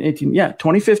 17, 18. Yeah,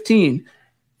 2015.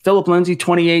 Phillip Lindsay,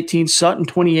 2018. Sutton,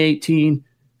 2018.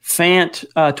 Fant,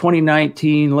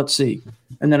 2019. Let's see.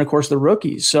 And then, of course, the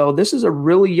rookies. So this is a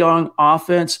really young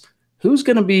offense. Who's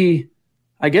going to be,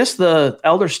 I guess the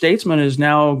elder statesman is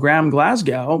now Graham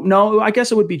Glasgow. No, I guess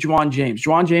it would be Juwan James.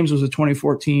 Juwan James was a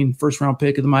 2014 first-round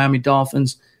pick of the Miami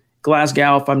Dolphins.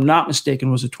 Glasgow, if I'm not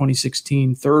mistaken, was a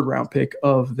 2016 third-round pick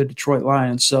of the Detroit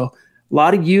Lions. So a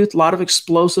lot of youth, a lot of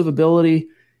explosive ability.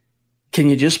 Can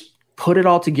you just put it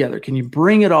all together? Can you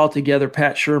bring it all together,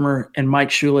 Pat Shurmur and Mike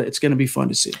Shula? It's going to be fun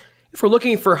to see. If we're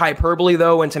looking for hyperbole,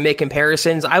 though, and to make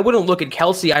comparisons, I wouldn't look at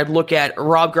Kelce. I'd look at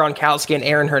Rob Gronkowski and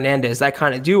Aaron Hernandez, that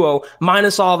kind of duo,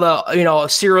 minus all the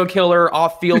serial killer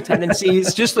off-field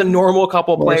tendencies, just the normal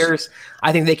couple players.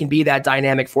 I think they can be that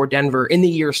dynamic for Denver in the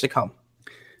years to come.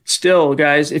 Still,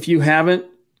 guys, if you haven't,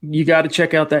 you got to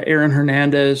check out that Aaron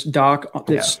Hernandez doc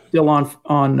that's still on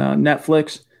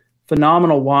Netflix.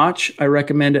 Phenomenal watch. I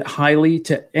recommend it highly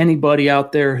to anybody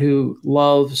out there who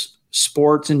loves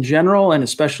sports in general and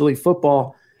especially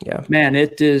football. Yeah, man,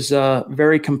 it is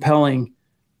very compelling.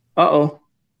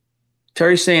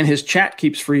 Terry's saying his chat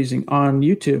keeps freezing on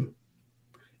YouTube.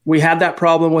 We had that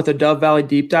problem with the Dove Valley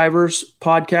Deep Divers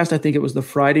podcast. I think it was the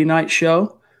Friday night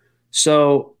show.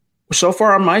 So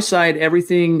far on my side,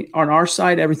 everything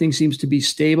seems to be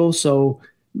stable. So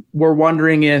we're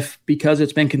wondering if, because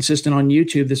it's been consistent on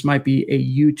YouTube, this might be a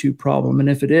YouTube problem. And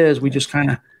if it is, we just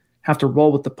kind of have to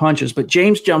roll with the punches. But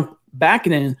James jumping back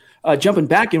in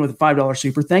with a $5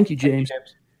 super. Thank you, James.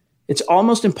 It's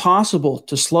almost impossible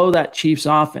to slow that Chiefs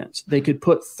offense. They could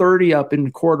put 30 up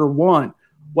in quarter one.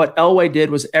 What Elway did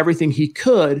was everything he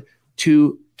could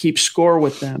to keep score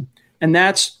with them. And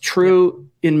that's true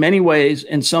in many ways,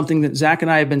 and something that Zach and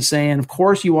I have been saying. Of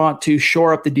course, you want to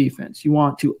shore up the defense. You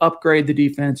want to upgrade the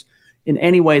defense in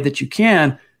any way that you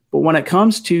can. But when it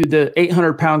comes to the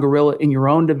 800-pound gorilla in your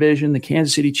own division, the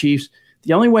Kansas City Chiefs,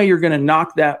 the only way you're going to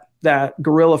knock that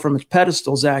gorilla from its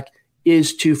pedestal, Zach,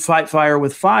 is to fight fire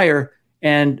with fire.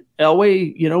 And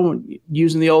Elway,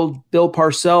 using the old Bill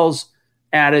Parcells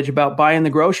adage about buying the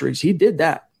groceries, he did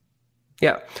that.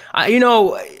 Yeah.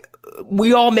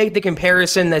 We all make the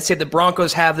comparison that say the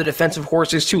Broncos have the defensive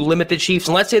horses to limit the Chiefs.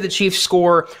 And let's say the Chiefs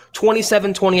score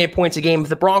 27, 28 points a game. If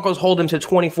the Broncos hold them to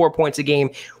 24 points a game,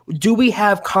 do we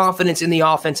have confidence in the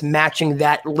offense matching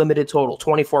that limited total,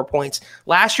 24 points?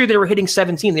 Last year, they were hitting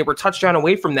 17. They were a touchdown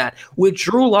away from that. With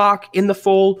Drew Lock in the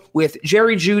fold, with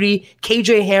Jerry Jeudy,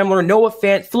 KJ Hamler, Noah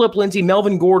Fant, Phillip Lindsay,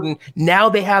 Melvin Gordon, now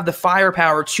they have the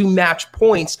firepower to match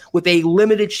points with a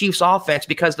limited Chiefs offense,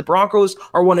 because the Broncos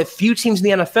are one of few teams in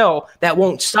the NFL that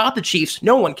won't stop the Chiefs.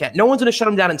 No one can. No one's going to shut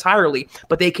them down entirely,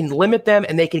 but they can limit them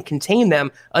and they can contain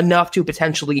them enough to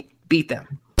potentially beat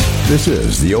them. This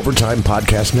is the Overtime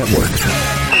Podcast Network.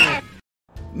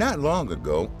 Not long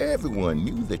ago, everyone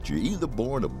knew that you're either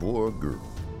born a boy or a girl.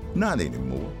 Not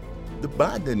anymore. The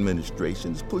Biden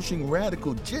administration is pushing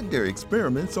radical gender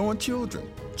experiments on children,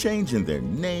 changing their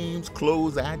names,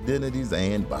 clothes, identities,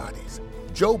 and bodies.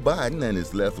 Joe Biden and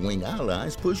his left-wing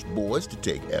allies pushed boys to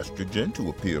take estrogen to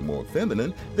appear more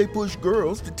feminine. They push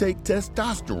girls to take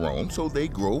testosterone so they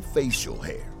grow facial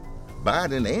hair.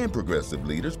 Biden and progressive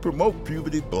leaders promote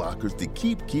puberty blockers to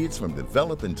keep kids from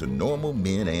developing to normal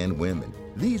men and women.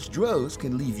 These drugs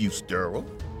can leave you sterile,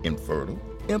 infertile,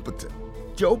 impotent.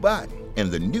 Joe Biden and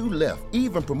the New Left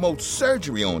even promote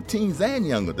surgery on teens and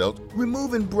young adults,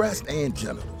 removing breasts and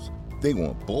genitals. They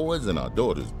want boys in our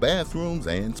daughters' bathrooms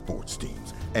and sports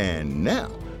teams. And now,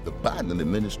 the Biden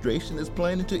administration is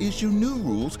planning to issue new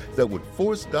rules that would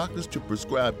force doctors to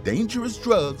prescribe dangerous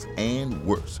drugs and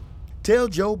worse. Tell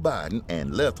Joe Biden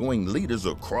and left-wing leaders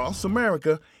across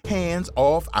America, hands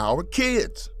off our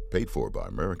kids. Paid for by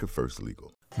America First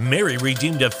Legal. Mary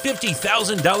redeemed a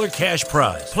 $50,000 cash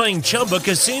prize playing Chumba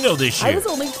Casino this year. I was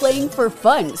only playing for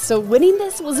fun, so winning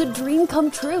this was a dream come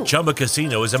true. Chumba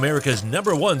Casino is America's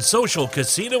 #1 social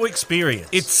casino experience.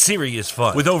 It's serious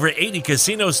fun. With over 80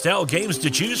 casino-style games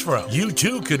to choose from, you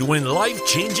too could win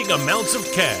life-changing amounts of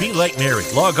cash. Be like Mary.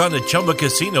 Log on to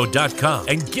ChumbaCasino.com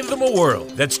and give them a whirl.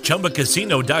 That's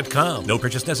ChumbaCasino.com. No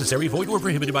purchase necessary. Void or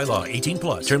prohibited by law.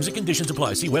 18+. Terms and conditions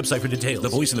apply. See website for details. The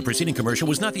voice in the preceding commercial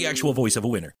was not the actual voice of a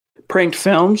winner. Pranked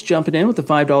Films jumping in with the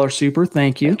 $5 super.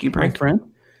 Thank you. Thank you, my friend.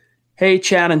 Hey,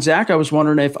 Chad and Zach, I was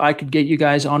wondering if I could get you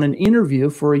guys on an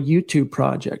interview for a YouTube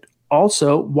project.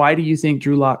 Also, why do you think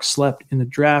Drew Lock slept in the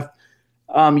draft?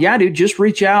 Yeah, dude, just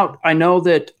reach out. I know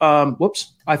that,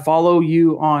 I follow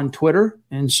you on Twitter.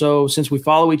 And so since we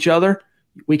follow each other,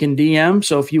 we can DM.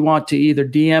 So if you want to either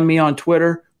DM me on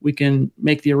Twitter, we can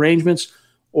make the arrangements.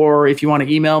 Or if you want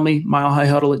to email me,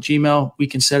 milehighhuddle@gmail.com, we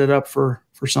can set it up for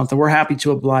something. We're happy to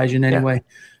oblige in any way.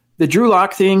 The Drew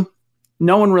Lock thing,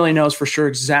 no one really knows for sure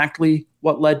exactly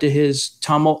what led to his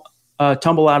tumble out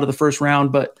of the first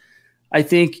round, but I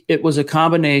think it was a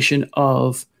combination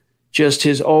of just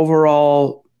his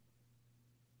overall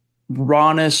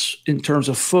rawness in terms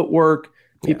of footwork.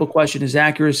 People question his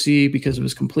accuracy because of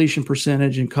his completion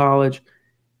percentage in college.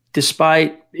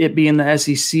 Despite it being the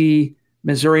SEC,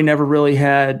 Missouri never really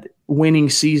had winning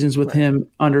seasons with him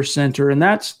under center. And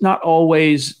that's not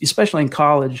always, especially in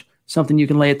college, something you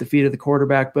can lay at the feet of the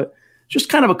quarterback, but just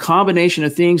kind of a combination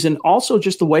of things. And also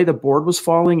just the way the board was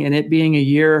falling and it being a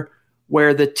year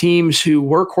where the teams who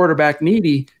were quarterback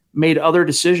needy made other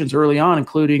decisions early on,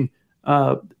 including,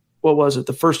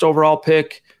 the first overall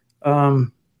pick? Kyler?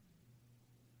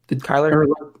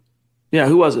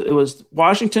 Who was it? It was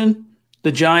Washington,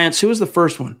 the Giants. Who was the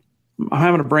first one? I'm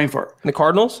having a brain fart. The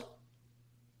Cardinals?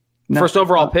 No. First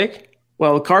overall pick?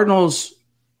 Well, the Cardinals.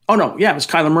 Oh, no. Yeah, it was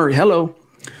Kyler Murray. Hello.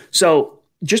 So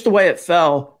just the way it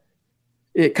fell,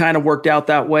 it kind of worked out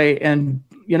that way. And,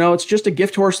 it's just a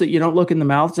gift horse that you don't look in the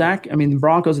mouth, Zach. I mean, the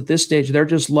Broncos at this stage, they're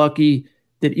just lucky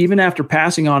that even after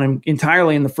passing on him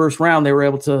entirely in the first round, they were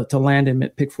able to land him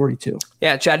at pick 42.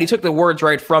 Yeah, Chad, you took the words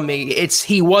right from me.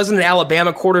 He wasn't an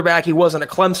Alabama quarterback. He wasn't a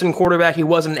Clemson quarterback. He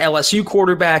wasn't an LSU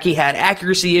quarterback. He had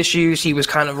accuracy issues. He was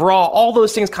kind of raw. All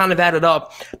those things kind of added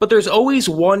up. But there's always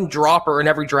one dropper in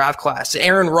every draft class.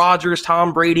 Aaron Rodgers,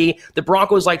 Tom Brady. The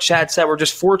Broncos, like Chad said, were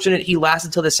just fortunate he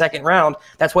lasted till the second round.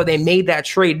 That's why they made that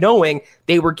trade, knowing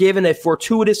they were given a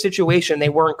fortuitous situation. They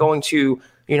weren't going to,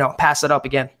 pass it up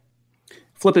again.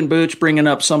 Flippin' Booch bringing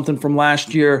up something from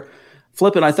last year.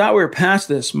 Flippin', I thought we were past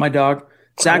this, my dog.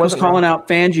 Zach was calling out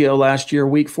Fangio last year,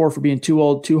 week 4, for being too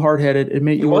old, too hard-headed.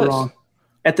 Admit you were wrong.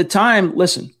 At the time,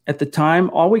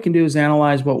 all we can do is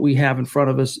analyze what we have in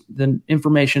front of us, the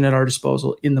information at our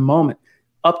disposal in the moment.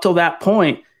 Up till that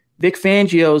point, Vic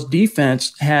Fangio's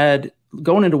defense had,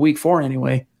 going into week 4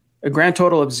 anyway, a grand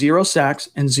total of 0 sacks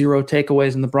and 0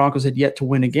 takeaways, and the Broncos had yet to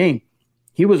win a game.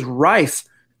 He was rife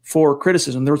for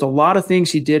criticism. There was a lot of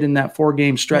things he did in that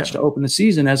 4-game stretch to open the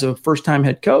season as a first-time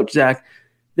head coach, Zach,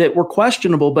 that were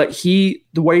questionable, but the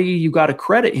way you got to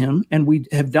credit him, and we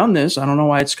have done this, I don't know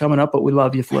why it's coming up, but we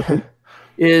love you, Flippin',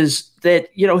 is that,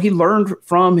 he learned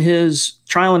from his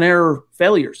trial and error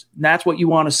failures. That's what you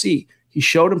want to see. He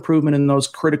showed improvement in those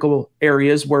critical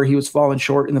areas where he was falling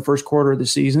short in the first quarter of the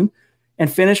season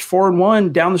and finished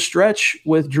 4-1 down the stretch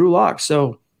with Drew Lock.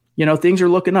 So, things are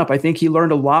looking up. I think he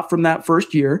learned a lot from that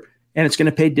first year, and it's going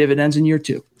to pay dividends in year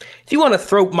 2. If you want to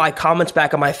throw my comments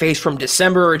back on my face from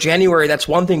December or January, that's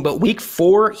one thing. But week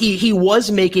 4, he was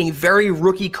making very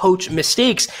rookie coach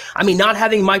mistakes. I mean, not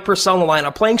having Mike Purcell in the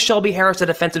lineup, playing Shelby Harris at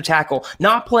defensive tackle,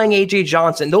 not playing A.J.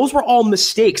 Johnson. Those were all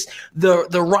mistakes. The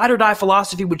ride or die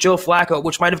philosophy with Joe Flacco,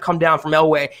 which might have come down from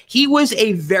Elway, he was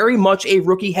very much a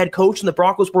rookie head coach, and the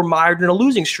Broncos were mired in a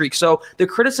losing streak. So the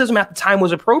criticism at the time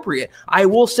was appropriate. I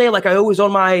will say, like I always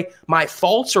own my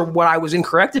faults or what I was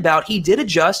incorrect about, about, he did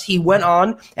adjust. He went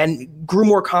on and grew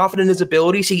more confident in his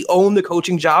abilities. He owned the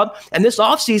coaching job. And this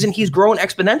offseason, he's grown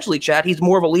exponentially, Chad. He's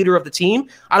more of a leader of the team.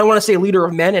 I don't want to say leader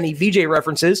of men, any VJ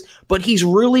references, but he's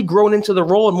really grown into the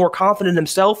role and more confident in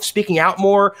himself, speaking out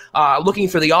more, looking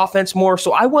for the offense more.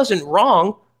 So I wasn't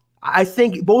wrong. I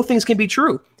think both things can be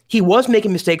true. He was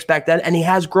making mistakes back then, and he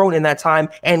has grown in that time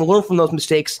and learned from those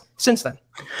mistakes since then.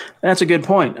 That's a good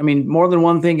point. I mean, more than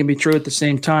one thing can be true at the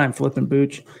same time, flipping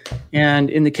Booch. And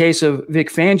in the case of Vic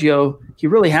Fangio, he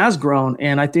really has grown.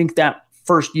 And I think that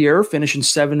first year, finishing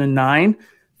 7-9,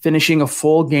 finishing a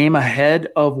full game ahead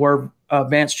of where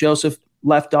Vance Joseph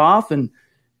left off, and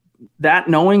that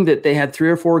knowing that they had 3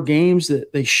 or 4 games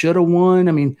that they should have won.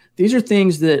 I mean, these are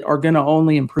things that are going to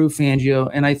only improve Fangio.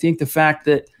 And I think the fact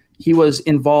that he was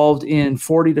involved in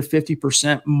 40 to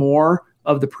 50% more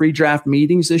of the pre-draft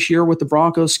meetings this year with the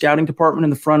Broncos scouting department in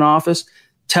the front office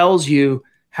tells you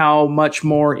how much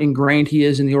more ingrained he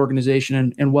is in the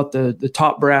organization and what the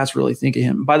top brass really think of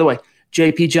him. By the way,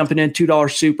 JP jumping in,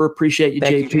 $2 super. Appreciate you,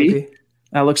 Thank JP. you, JP.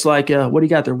 That looks like, what do you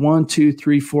got there? 1, 2,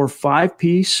 3, 4, 5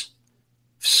 piece,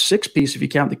 6 piece if you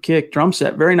count the kick, drum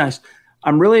set. Very nice.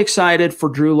 I'm really excited for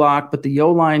Drew Lock, but the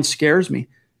O-line scares me.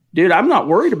 Dude, I'm not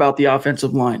worried about the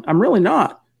offensive line. I'm really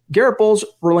not. Garrett Bowles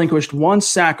relinquished 1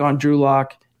 sack on Drew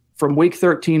Lock from week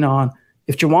 13 on.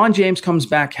 If Jawan James comes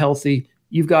back healthy,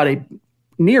 you've got a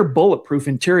near bulletproof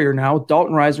interior now with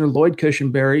Dalton Reisner, Lloyd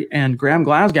Cushenberry, and Graham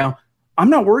Glasgow. I'm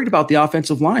not worried about the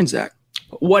offensive line, Zach.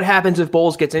 What happens if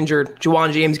Bowles gets injured,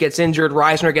 Jawan James gets injured,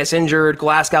 Reisner gets injured,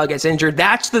 Glasgow gets injured?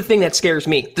 That's the thing that scares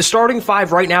me. The starting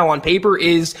 5 right now on paper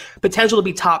is potential to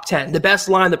be top 10, the best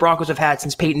line the Broncos have had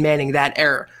since Peyton Manning, that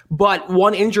era. But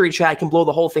one injury, Chad, can blow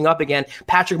the whole thing up again.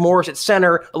 Patrick Morris at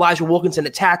center, Elijah Wilkinson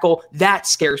at tackle, that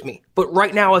scares me. But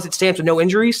right now, as it stands with no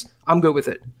injuries, I'm good with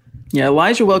it. Yeah,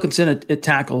 Elijah Wilkinson at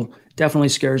tackle definitely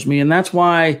scares me. And that's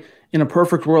why, in a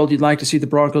perfect world, you'd like to see the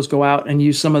Broncos go out and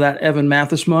use some of that Evan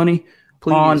Mathis money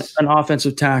on an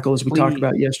offensive tackle, as we talked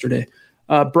about yesterday.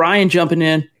 Brian jumping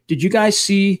in. Did you guys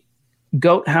see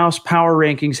Goat House Power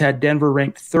Rankings had Denver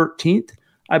ranked 13th?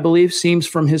 I believe. Seems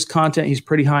from his content he's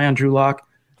pretty high on Drew Lock.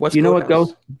 What's you know what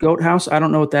Goat House? I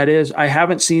don't know what that is. I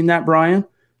haven't seen that, Brian.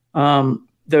 I'll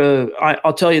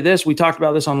tell you this. We talked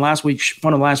about this on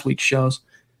one of last week's shows.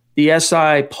 The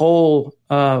SI poll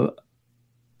power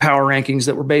rankings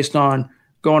that were based on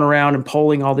going around and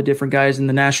polling all the different guys in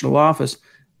the national office.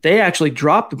 They actually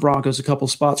dropped the Broncos a couple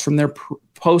spots from their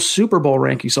post-Super Bowl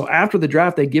ranking. So after the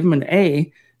draft, they give them an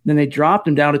A, then they dropped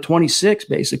them down to 26,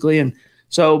 basically. And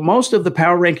so most of the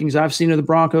power rankings I've seen of the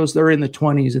Broncos, they're in the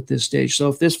 20s at this stage. So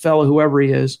if this fellow, whoever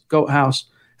he is, Goat House,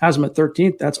 has them at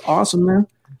 13th, that's awesome,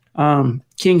 man.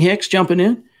 King Hicks jumping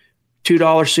in,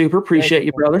 $2 super. Appreciate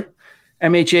you, brother.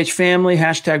 MHH family,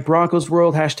 hashtag Broncos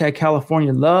World, hashtag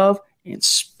California love, and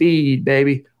speed,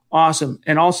 baby. Awesome.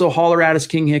 And also holler at us,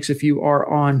 King Hicks, if you are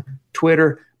on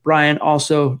Twitter. Brian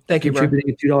also contributing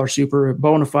a $2 super, a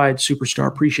bona fide superstar.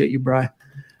 Appreciate you, Brian.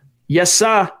 Yes,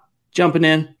 sir. Jumping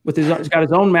in with he's got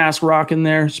his own mask rocking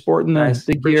there, sporting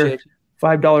the gear.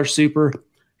 $5 super.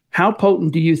 How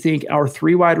potent do you think our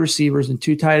 3 wide receivers and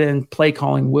 2 tight end play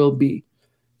calling will be?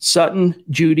 Sutton,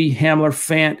 Judy, Hamler,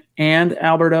 Fant, and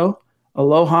Alberto.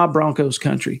 Aloha Broncos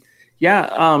country.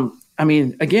 Yeah. I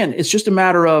mean, again, it's just a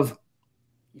matter of,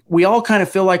 we all kind of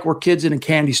feel like we're kids in a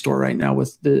candy store right now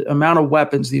with the amount of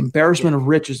weapons, the embarrassment of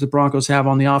riches the Broncos have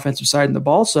on the offensive side of the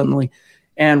ball suddenly.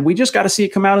 And we just got to see it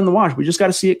come out in the wash. We just got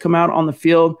to see it come out on the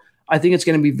field. I think it's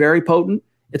going to be very potent.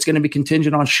 It's going to be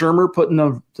contingent on Shermer putting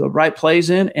the right plays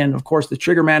in. And, of course, the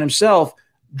trigger man himself,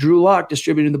 Drew Lock,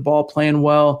 distributing the ball, playing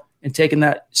well, and taking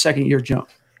that second-year jump.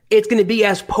 It's going to be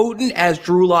as potent as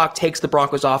Drew Lock takes the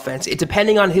Broncos offense. It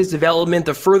depending on his development,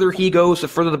 the further he goes, the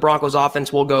further the Broncos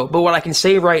offense will go. But what I can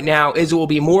say right now is it will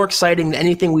be more exciting than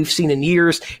anything we've seen in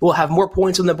years. It will have more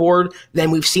points on the board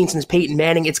than we've seen since Peyton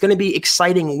Manning. It's going to be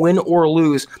exciting, win or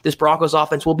lose. This Broncos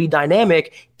offense will be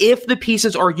dynamic if the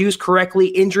pieces are used correctly,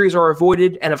 injuries are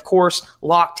avoided, and of course,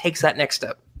 Lock takes that next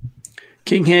step.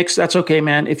 King Hicks, that's okay,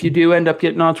 man. If you do end up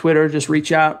getting on Twitter, just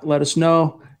reach out, let us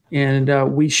know.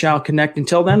 And we shall connect.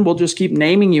 Until then, we'll just keep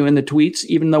naming you in the tweets,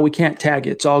 even though we can't tag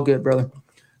you. It's all good, brother.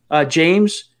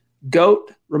 James,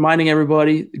 GOAT, reminding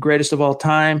everybody the greatest of all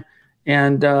time.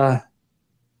 And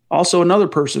also another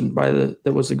person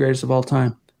that was the greatest of all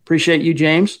time. Appreciate you,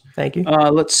 James. Thank you.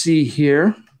 Let's see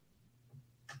here.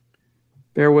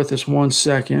 Bear with us 1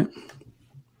 second.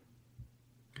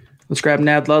 Let's grab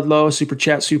Nad Ludlow, Super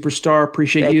Chat Superstar.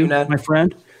 Appreciate you, my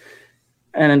friend.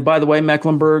 And by the way,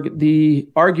 Mecklenburg,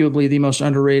 arguably the most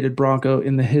underrated Bronco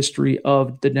in the history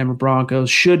of the Denver Broncos,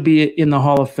 should be in the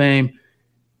Hall of Fame.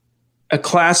 a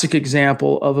classic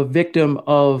example of a victim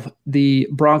of the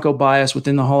Bronco bias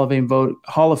within the Hall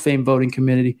of Fame voting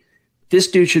community. This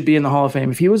dude should be in the Hall of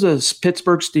Fame. If he was a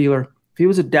Pittsburgh Steeler, if he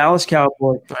was a Dallas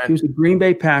Cowboy, if he was a Green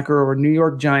Bay Packer or a New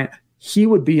York Giant, he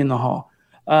would be in the Hall.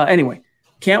 Anyway,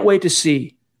 can't wait to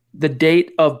see the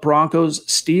date of Broncos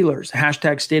Steelers,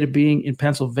 hashtag state of being in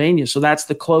Pennsylvania. So that's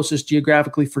the closest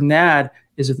geographically for NAD,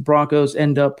 is if the Broncos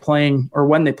end up playing, or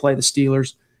when they play the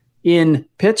Steelers in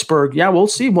Pittsburgh. Yeah, we'll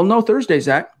see. We'll know Thursday,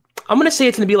 Zach. I'm going to say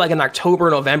it's going to be like an October,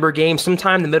 November game,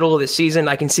 sometime in the middle of the season.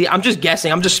 I can see, I'm just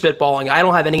guessing, I'm just spitballing. I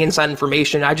don't have any inside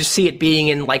information. I just see it being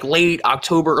in like late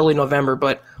October, early November.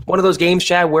 But one of those games,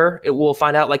 Chad, where it will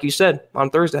find out, like you said, on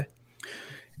Thursday.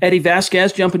 Eddie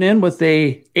Vasquez jumping in with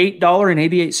a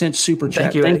 $8.88 super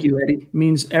chat. Thank you, Eddie. It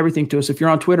means everything to us. If you're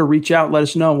on Twitter, reach out, let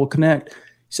us know, and we'll connect. He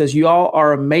says, you all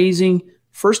are amazing.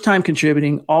 First time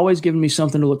contributing, always giving me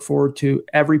something to look forward to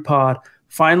every pod.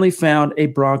 Finally found a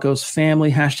Broncos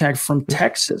family, hashtag from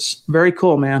Texas. Very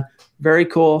cool, man. Very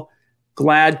cool.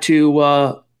 Glad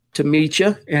to meet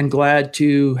you and glad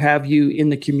to have you in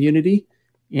the community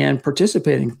and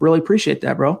participating. Really appreciate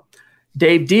that, bro.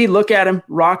 Dave D, look at him,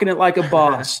 rocking it like a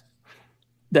boss.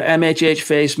 The MHH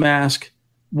face mask.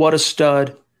 What a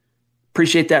stud.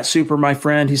 Appreciate that super, my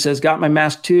friend. He says, got my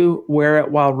mask too, wear it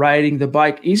while riding the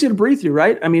bike. Easy to breathe through,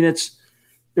 right? I mean, it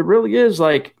really is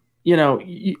like,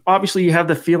 obviously you have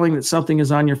the feeling that something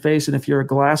is on your face. And if you're a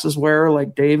glasses wearer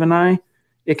like Dave and I,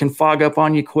 it can fog up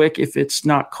on you quick if it's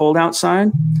not cold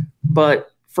outside. But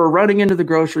for running into the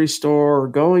grocery store or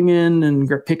going in and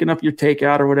picking up your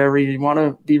takeout or whatever, you want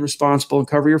to be responsible and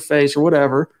cover your face or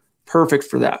whatever. Perfect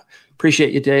for that.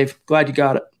 Appreciate you, Dave. Glad you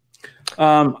got it.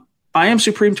 I am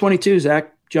Supreme 22,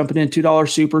 Zach, jumping in $2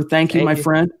 super. Thank you, my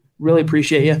friend. Really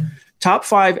appreciate you. Top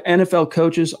 5 NFL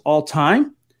coaches all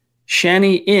time.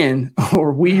 Shanny in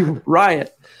or we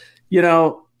riot.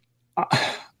 I'm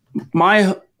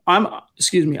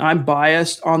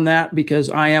biased on that because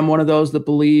I am one of those that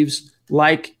believes,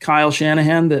 like Kyle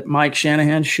Shanahan, that Mike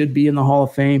Shanahan should be in the Hall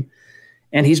of Fame.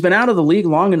 And he's been out of the league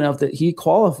long enough that he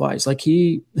qualifies. Like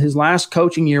his last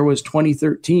coaching year was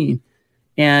 2013.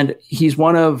 And he's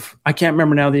one of, I can't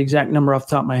remember now the exact number off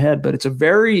the top of my head, but it's a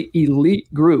very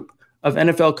elite group of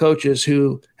NFL coaches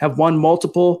who have won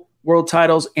multiple world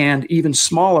titles and even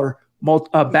smaller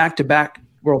back-to-back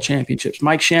world championships.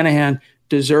 Mike Shanahan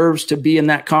deserves to be in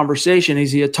that conversation.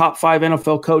 Is he a top 5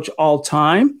 NFL coach all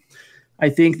time? I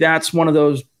think that's one of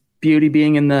those beauty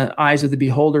being in the eyes of the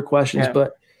beholder questions. Yeah.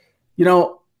 But,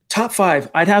 top 5,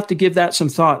 I'd have to give that some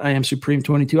thought. I am Supreme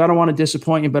 22. I don't want to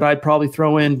disappoint you, but I'd probably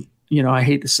throw in, I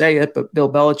hate to say it, but Bill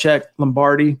Belichick,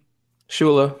 Lombardi,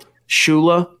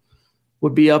 Shula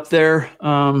would be up there.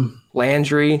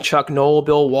 Landry, Chuck Noll,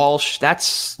 Bill Walsh.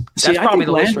 That's probably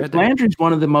the list right there. Landry's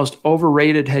one of the most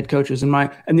overrated head coaches and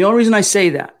the only reason I say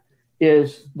that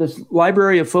is this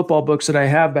library of football books that I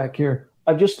have back here.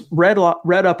 I've just read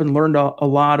up and learned a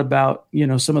lot about,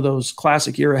 some of those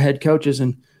classic era head coaches,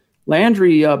 and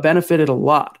Landry benefited a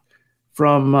lot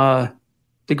from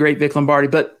the great Vic Lombardi,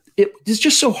 but it's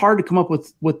just so hard to come up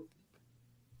with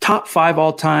top 5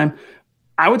 all time.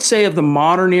 I would say of the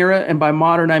modern era, and by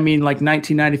modern, I mean like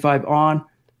 1995 on,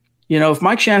 if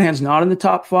Mike Shanahan's not in the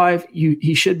top 5,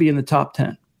 he should be in the top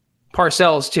 10.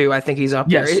 Parcells too. I think he's up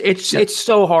there. It's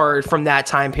so hard from that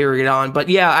time period on. But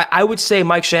yeah, I would say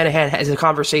Mike Shanahan has a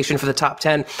conversation for the top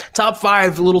 10. Top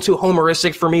 5, a little too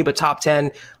homeristic for me, but top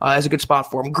 10 is a good spot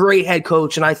for him. Great head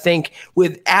coach. And I think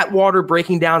with Atwater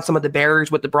breaking down some of the barriers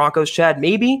with the Broncos, Chad,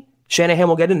 maybe Shanahan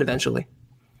will get in eventually.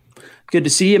 Good to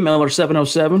see you, Miller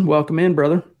 707. Welcome in,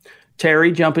 brother.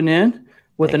 Terry jumping in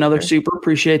with another super.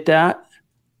 Appreciate that.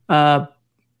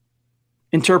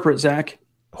 Interpret, Zach.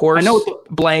 Horse,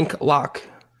 blank, lock.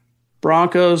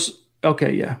 Broncos.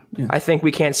 Okay, yeah. I think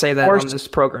we can't say that on this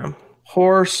program.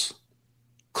 Horse,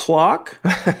 clock.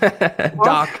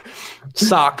 Doc,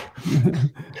 sock.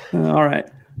 All right.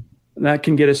 That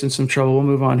can get us in some trouble. We'll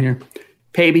move on here.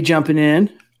 Pavey jumping in.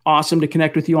 Awesome to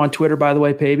connect with you on Twitter, by the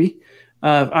way, Pavey.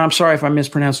 I'm sorry if I'm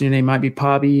mispronouncing your name. It might be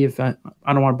Pobby. If I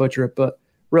don't want to butcher it, but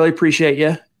really appreciate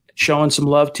you showing some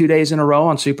love 2 days in a row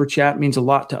on Super Chat. Means a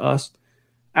lot to us.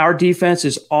 Our defense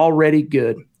is already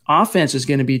good. Offense is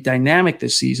going to be dynamic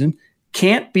this season.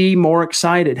 Can't be more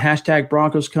excited. Hashtag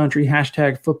Broncos country.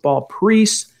 Hashtag football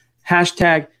priests.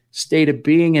 Hashtag state of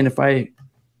being. And if I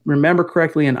remember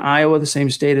correctly, in Iowa, the same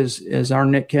state as our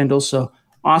Nick Kendall. So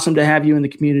awesome to have you in the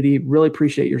community. Really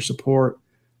appreciate your support.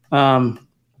 All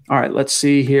right, let's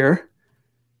see here.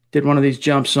 Did one of these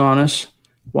jumps on us.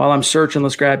 While I'm searching,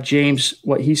 let's grab James,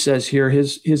 what he says here,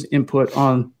 his input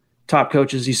on top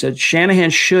coaches. He said, Shanahan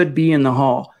should be in the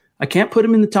Hall. I can't put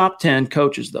him in the top 10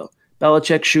 coaches, though.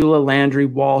 Belichick, Shula, Landry,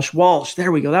 Walsh.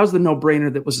 There we go. That was the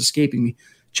no-brainer that was escaping me.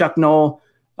 Chuck Noll,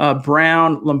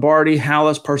 Brown, Lombardi,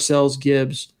 Hallis, Parcells,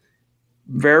 Gibbs.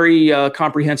 Very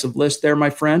comprehensive list there, my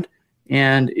friend.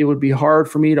 And it would be hard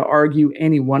for me to argue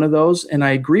any one of those. And I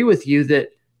agree with you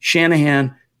that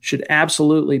Shanahan should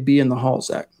absolutely be in the Hall,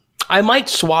 Zach. I might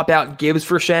swap out Gibbs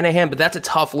for Shanahan, but that's a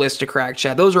tough list to crack,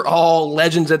 Chad. Those are all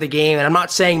legends of the game, and I'm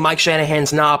not saying Mike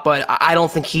Shanahan's not, but I don't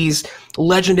think he's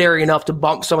legendary enough to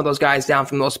bump some of those guys down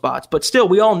from those spots. But still,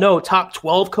 we all know top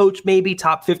 12 coach maybe,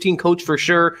 top 15 coach for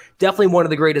sure. Definitely one of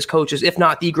the greatest coaches, if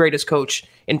not the greatest coach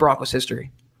in Broncos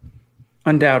history.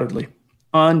 Undoubtedly.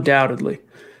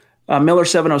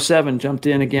 Miller707 jumped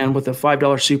in again with a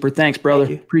 $5 super. Thanks,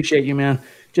 brother. Appreciate you, man.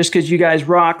 Just because you guys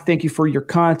rock, thank you for your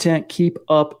content. Keep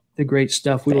up the great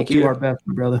stuff. We will do our best,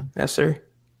 my brother. Yes, sir.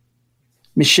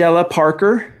 Michelle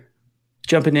Parker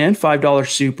jumping in, $5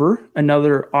 super.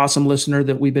 Another awesome listener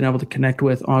that we've been able to connect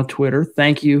with on Twitter.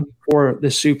 Thank you for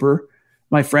the super,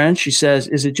 my friend. She says,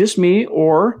 is it just me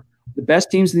or the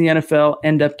best teams in the NFL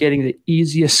end up getting the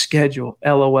easiest schedule?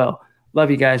 LOL.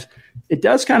 Love you guys. It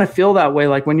does kind of feel that way.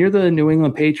 Like when you're the New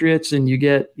England Patriots and you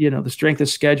get, the strength of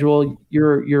schedule,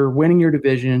 you're winning your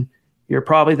division. You're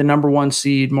probably the number one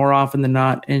seed more often than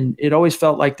not. And it always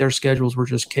felt like their schedules were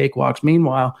just cakewalks.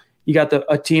 Meanwhile, you got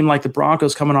a team like the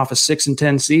Broncos coming off a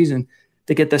 6-10 season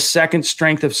to get the second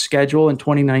strength of schedule in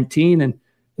 2019. And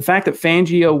the fact that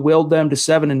Fangio willed them to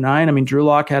 7-9, I mean, Drew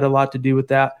Lock had a lot to do with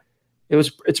that.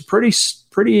 It's a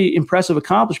pretty impressive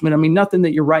accomplishment. I mean, nothing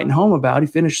that you're writing home about. He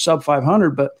finished sub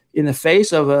 500, but in the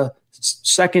face of a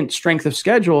second strength of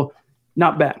schedule,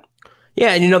 not bad.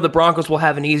 Yeah, and the Broncos will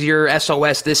have an easier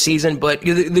SOS this season, but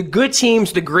the good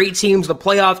teams, the great teams, the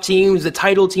playoff teams, the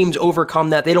title teams overcome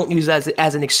that. They don't use that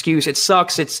as an excuse. It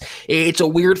sucks. It's a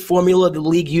weird formula the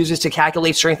league uses to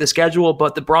calculate strength of schedule,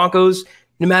 but the Broncos,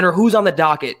 no matter who's on the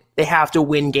docket, they have to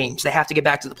win games. They have to get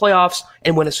back to the playoffs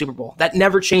and win a Super Bowl. That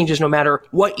never changes no matter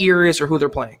what year it is or who they're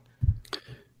playing.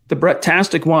 The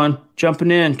Brett-tastic one, jumping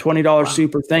in, $20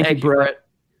 super. Thank you, Brett.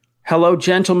 Hello,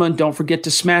 gentlemen. Don't forget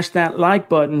to smash that like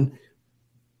button.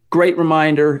 Great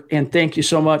reminder, and thank you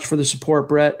so much for the support,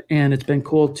 Brett. And it's been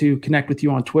cool to connect with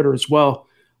you on Twitter as well.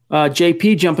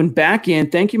 JP jumping back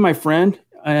in. Thank you, my friend.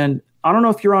 And I don't know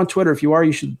if you're on Twitter. If you are,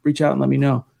 you should reach out and let me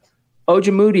know.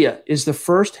 Ojemudia is the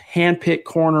first handpicked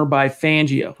corner by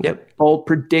Fangio. Yep. Bold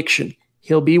prediction.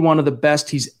 He'll be one of the best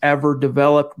he's ever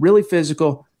developed. Really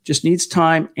physical, just needs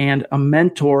time and a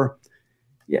mentor.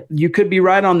 Yeah, you could be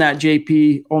right on that,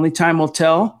 JP. Only time will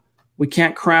tell. We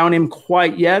can't crown him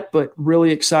quite yet, but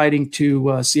really exciting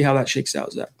to see how that shakes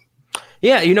out, Zach.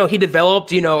 Yeah, he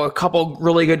developed, a couple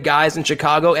really good guys in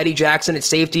Chicago. Eddie Jackson at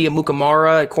safety,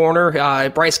 Amukamara at corner,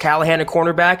 Bryce Callahan at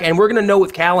cornerback. And we're going to know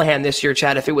with Callahan this year,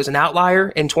 Chad, if it was an outlier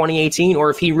in 2018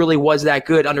 or if he really was that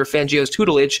good under Fangio's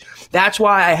tutelage. That's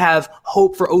why I have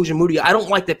hope for Ojemudia. I don't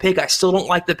like the pick. I still don't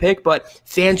like the pick, but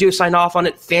Fangio signed off on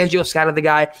it. Fangio scouted the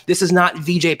guy. This is not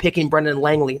VJ picking Brendan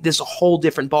Langley. This is a whole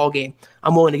different ballgame.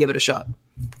 I'm willing to give it a shot.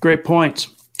 Great points.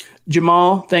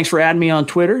 Jamal, thanks for adding me on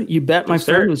Twitter. You bet, my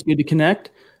friend. It was good to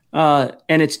connect. And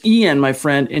it's Ian, my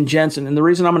friend, and Jensen. And the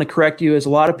reason I'm going to correct you is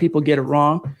a lot of people get it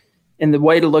wrong. And the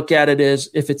way to look at it is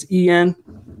if it's Ian,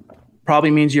 probably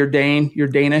means you're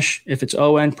Danish. If it's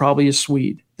ON, probably is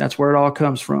Swede. That's where it all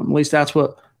comes from. At least that's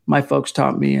what my folks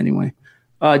taught me anyway.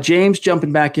 James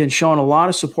jumping back in, showing a lot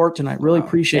of support tonight. Really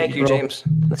appreciate it. Thank you, James.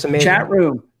 That's amazing. Chat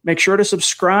room, make sure to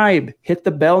subscribe, hit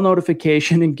the bell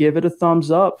notification, and give it a thumbs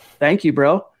up. Thank you,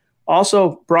 bro.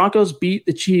 Also, Broncos beat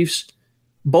the Chiefs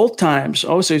both times.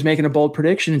 Oh, so he's making a bold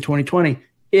prediction in 2020.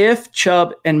 If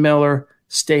Chubb and Miller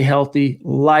stay healthy,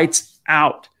 lights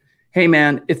out. Hey,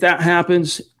 man, if that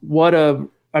happens, that'll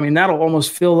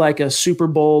almost feel like a Super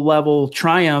Bowl level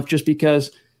triumph just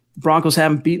because Broncos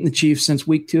haven't beaten the Chiefs since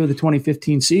week 2 of the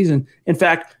 2015 season. In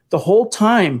fact, the whole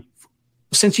time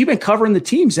since you've been covering the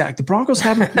team, Zach, the Broncos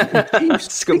haven't beaten the Chiefs.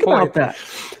 That's a good point. About that.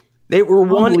 They were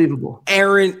one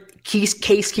errant Case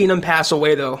Keenum pass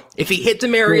away, though. If he hit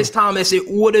Demaryius Thomas, it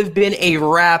would have been a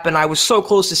wrap, and I was so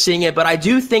close to seeing it, but I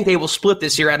do think they will split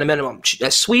this year at a minimum. A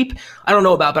sweep, I don't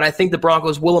know about, but I think the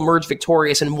Broncos will emerge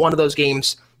victorious in one of those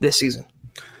games this season.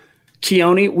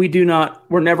 Keone,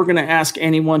 we're never going to ask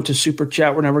anyone to super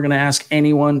chat. We're never going to ask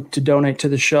anyone to donate to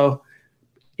the show.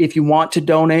 If you want to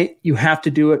donate, you have to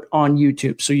do it on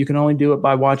YouTube. So you can only do it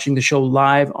by watching the show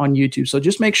live on YouTube. So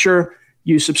just make sure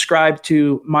you subscribe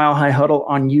to Mile High Huddle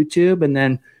on YouTube and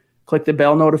then click the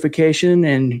bell notification,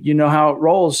 and you know how it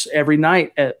rolls. Every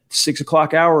night at 6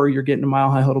 o'clock hour, you're getting a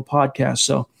Mile High Huddle podcast.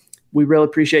 So we really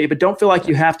appreciate you, but don't feel like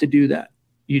you have to do that.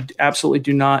 You absolutely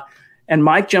do not. And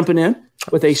Mike jumping in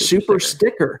with a super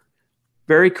sticker.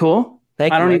 Very cool.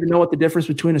 I don't even know what the difference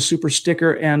between a super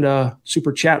sticker and a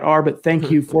super chat are, but thank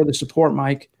you for the support,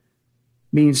 Mike.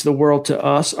 Means the world to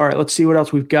us. All right, let's see what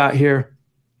else we've got here.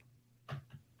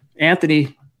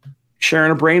 Anthony,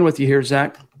 sharing a brain with you here,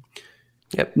 Zach.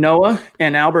 Yep. Noah Fant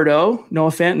and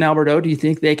Albert O, do you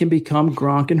think they can become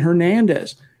Gronk and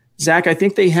Hernandez? Zach, I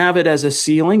think they have it as a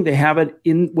ceiling. They have it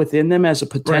within them as a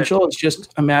potential. Right. It's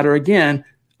just a matter, again,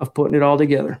 of putting it all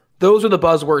together. Those are the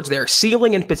buzzwords there,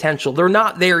 ceiling and potential. They're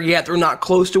not there yet. They're not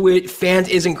close to it. Fant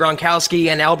isn't Gronkowski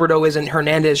and Alberto isn't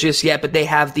Hernandez just yet, but they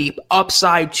have the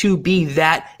upside to be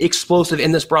that explosive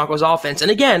in this Broncos offense.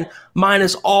 And again,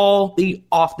 minus all the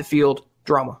off-the-field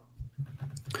drama.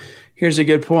 Here's a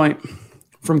good point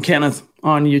from Kenneth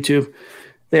on YouTube.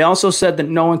 They also said that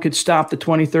no one could stop the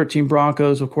 2013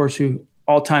 Broncos, of course, who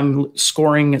all-time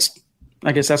scoringest,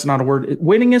 I guess that's not a word.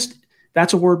 Winningest,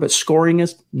 that's a word, but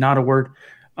scoringest, not a word.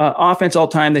 Offense all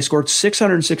time, they scored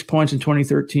 606 points in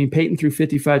 2013. Peyton threw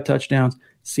 55 touchdowns.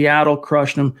 Seattle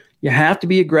crushed them. You have to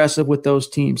be aggressive with those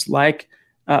teams, like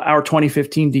our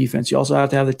 2015 defense. You also have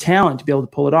to have the talent to be able to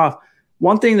pull it off.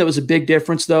 One thing that was a big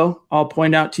difference, though, I'll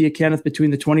point out to you, Kenneth, between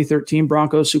the 2013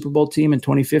 Broncos Super Bowl team and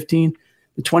 2015.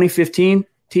 The 2015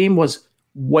 team was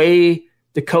the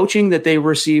coaching that they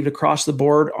received across the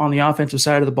board on the offensive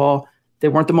side of the ball. They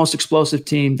weren't the most explosive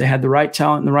team. They had the right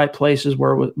talent in the right places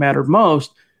where it mattered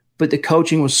most, but the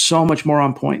coaching was so much more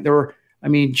on point.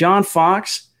 John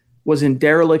Fox was in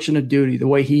dereliction of duty, the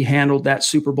way he handled that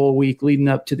Super Bowl week leading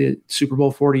up to the Super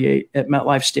Bowl 48 at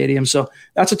MetLife Stadium. So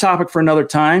that's a topic for another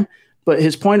time, but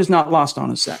his point is not lost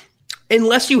on us, Zach.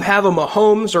 Unless you have a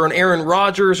Mahomes or an Aaron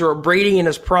Rodgers or a Brady in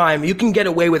his prime, you can get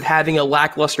away with having a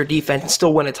lackluster defense and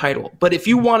still win a title. But if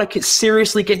you want to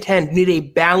seriously contend, you need a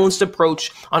balanced approach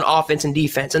on offense and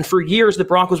defense. And for years, the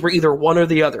Broncos were either one or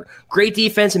the other. Great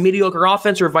defense and mediocre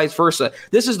offense or vice versa.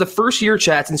 This is the first year,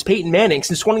 Chad, since Peyton Manning,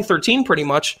 since 2013 pretty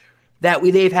much, that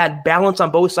they've had balance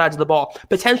on both sides of the ball.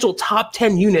 Potential top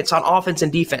 10 units on offense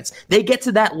and defense. They get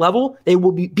to that level, they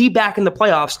will be back in the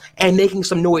playoffs and making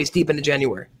some noise deep into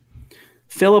January.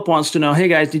 Philip wants to know, hey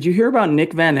guys, did you hear about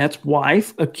Nick Van Ette's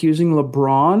wife accusing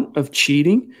LeBron of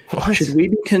cheating? What? Should we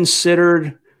be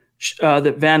considered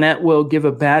that Van Ette will give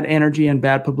a bad energy and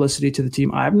bad publicity to the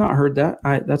team? I have not heard that.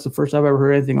 That's the first I've ever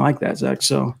heard anything like that, Zach,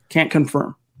 so can't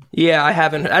confirm. Yeah, I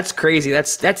haven't. That's crazy.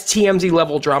 That's TMZ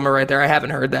level drama right there. I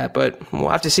haven't heard that, but we'll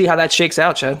have to see how that shakes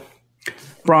out, Chad.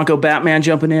 Bronco Batman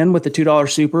jumping in with the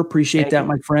 $2 super. Appreciate that,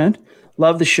 my friend.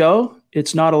 Love the show.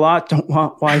 It's not a lot. Don't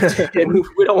want wife. We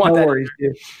don't want no that. Worries,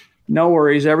 dude. No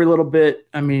worries. Every little bit.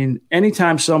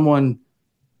 Anytime someone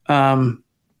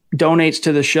donates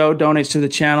to the show, donates to the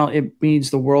channel, it means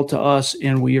the world to us,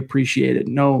 and we appreciate it.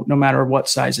 No matter what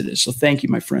size it is. So thank you,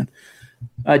 my friend.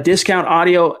 Discount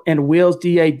Audio and Wheels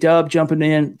DA Dub jumping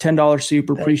in, $10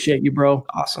 super. Appreciate you, bro.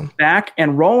 Awesome. Back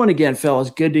and rolling again, fellas.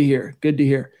 Good to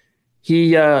hear.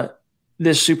 He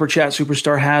this super chat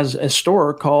superstar has a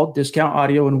store called Discount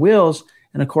Audio and Wheels.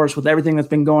 And of course, with everything that's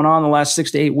been going on the last 6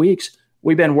 to 8 weeks,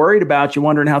 we've been worried about you,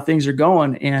 wondering how things are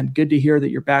going. And good to hear that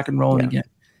you're back and rolling again.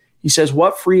 He says,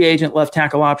 what free agent left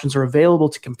tackle options are available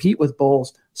to compete with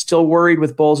Bowles? Still worried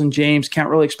with Bowles and James. Can't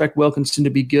really expect Wilkinson to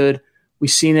be good.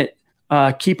 We've seen it.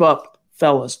 Keep up,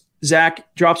 fellas. Zach,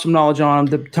 drop some knowledge on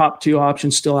them. The top two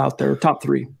options still out there, top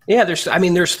three. Yeah,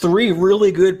 there's three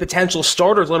really good potential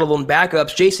starters, let alone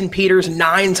backups. Jason Peters,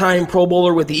 9-time Pro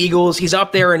Bowler with the Eagles. He's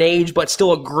up there in age, but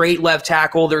still a great left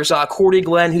tackle. There's Cordy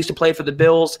Glenn, who used to play for the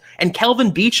Bills, and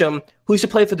Kelvin Beachum, who used to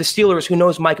play for the Steelers, who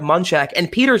knows Mike Munchak. And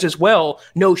Peters as well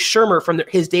knows Shermer from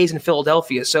his days in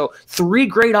Philadelphia. So three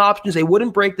great options. They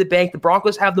wouldn't break the bank. The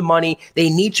Broncos have the money. They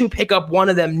need to pick up one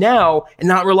of them now and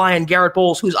not rely on Garrett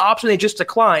Bowles, whose option they just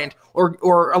declined,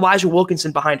 or Elijah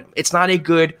Wilkinson behind him. It's not a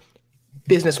good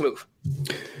business move.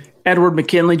 Edward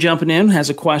McKinley jumping in has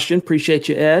a question. Appreciate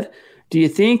you, Ed. Do you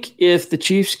think if the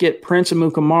Chiefs get Prince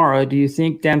Amukamara, do you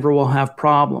think Denver will have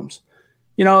problems?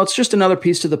 It's just another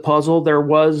piece to the puzzle.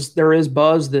 There is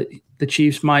buzz that the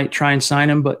Chiefs might try and sign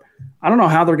him, but I don't know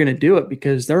how they're going to do it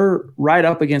because they're right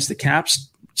up against the caps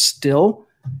still.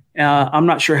 I'm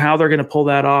not sure how they're going to pull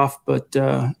that off, but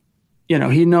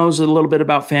he knows a little bit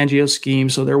about Fangio's scheme,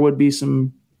 so there would be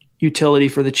some utility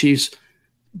for the Chiefs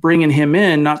bringing him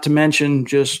in, not to mention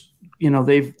just,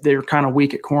 they're kind of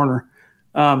weak at corner.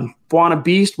 Buona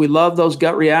Beast, we love those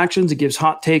gut reactions. It gives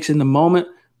hot takes in the moment.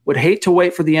 Would hate to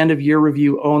wait for the end of year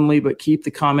review only, but keep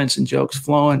the comments and jokes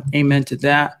flowing. Amen to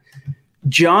that.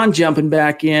 John jumping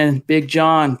back in. Big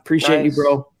John, appreciate you,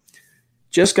 bro.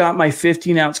 Just got my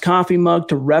 15-ounce coffee mug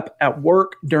to rep at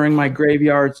work during my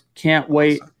graveyards. Can't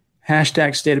wait.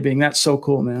 Hashtag state of being. That's so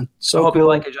cool, man. So hope you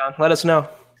like it, John. Let us know.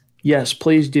 Yes,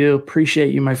 please do.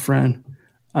 Appreciate you, my friend.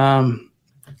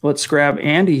 let's grab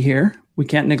Andy here. We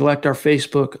can't neglect our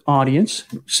Facebook audience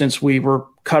since we were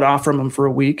cut off from them for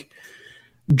a week.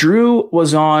 Drew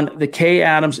was on the Kay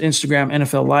Adams Instagram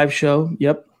NFL live show.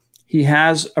 Yep. He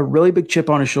has a really big chip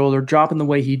on his shoulder, dropping the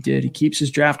way he did. He keeps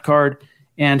his draft card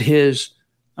and his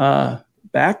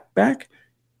back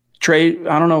trade.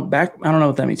 I don't know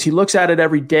what that means. He looks at it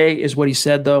every day is what he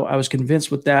said, though. I was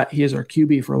convinced with that. He is our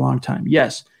QB for a long time.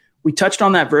 Yes. We touched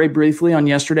on that very briefly on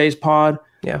yesterday's pod.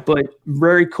 Yeah. But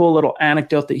very cool little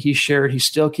anecdote that he shared. He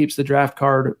still keeps the draft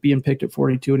card being picked at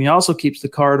 42. And he also keeps the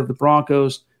card of the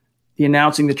Broncos,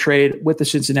 announcing the trade with the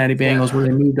Cincinnati Bengals where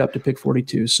they moved up to pick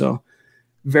 42. So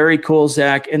very cool,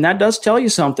 Zach. And that does tell you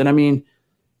something. I mean,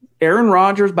 Aaron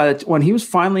Rodgers, when he was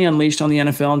finally unleashed on the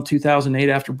NFL in 2008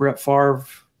 after Brett Favre,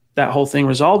 that whole thing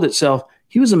resolved itself,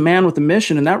 he was a man with a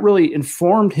mission, and that really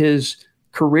informed his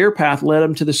career path, led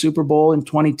him to the Super Bowl in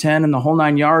 2010 and the whole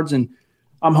 9 yards. And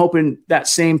I'm hoping that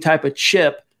same type of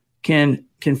chip can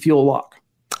fuel Locke.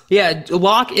 Yeah,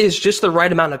 Locke is just the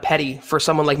right amount of petty for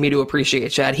someone like me to appreciate,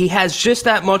 Chad. He has just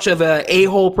that much of a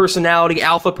hole personality,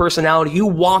 alpha personality. You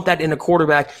want that in a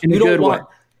quarterback. In a good way.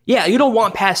 Yeah, you don't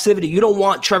want passivity. You don't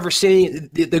want Trevor Siemian,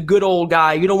 the good old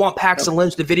guy. You don't want Paxton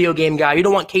Lynch, the video game guy. You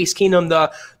don't want Case Keenum,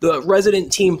 the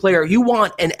resident team player. You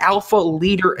want an alpha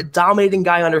leader, a dominating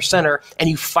guy under center, and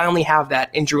you finally have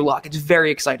that in Drew Locke. It's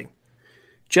very exciting.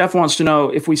 Jeff wants to know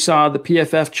if we saw the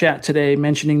PFF chat today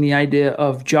mentioning the idea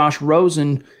of Josh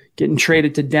Rosen getting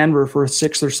traded to Denver for a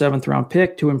 6th or 7th round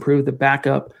pick to improve the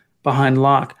backup behind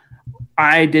Locke.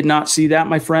 I did not see that,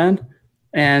 my friend,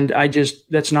 and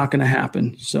that's not going to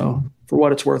happen. So for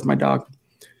what it's worth, my dog.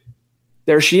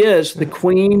 There she is, the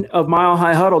queen of Mile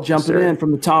High Huddle, jumping in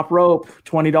from the top rope,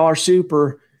 $20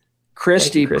 super.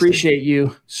 Christy, appreciate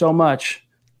you so much.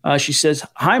 She says,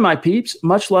 "Hi, my peeps.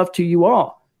 Much love to you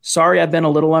all. Sorry I've been a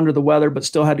little under the weather, but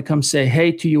still had to come say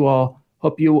hey to you all.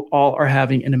 Hope you all are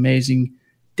having an amazing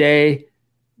day."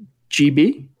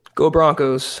 GB? Go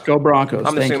Broncos. Go Broncos.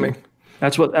 I'm assuming. You.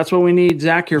 That's what we need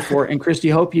Zach here for. And Christy,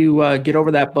 hope you get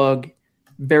over that bug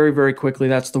very, very quickly.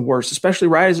 That's the worst, especially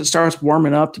right as it starts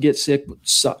warming up. To get sick would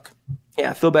suck.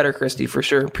 Yeah, feel better, Christy, for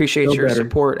sure. Appreciate your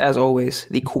support, as always,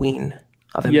 the queen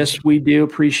of it. Yes, we do.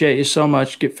 Appreciate you so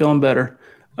much. Get feeling better.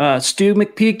 Stu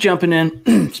McPeak jumping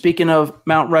in. Speaking of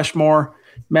Mount Rushmore,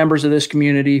 members of this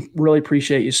community, really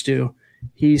appreciate you, Stu.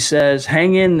 He says,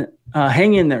 hang in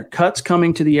there. Cuts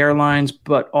coming to the airlines,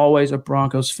 but always a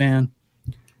Broncos fan.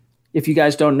 If you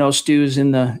guys don't know, Stu's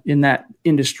in that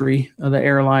industry of the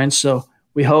airlines, so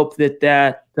we hope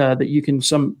that you can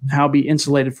somehow be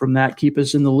insulated from that. Keep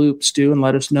us in the loop, Stu, and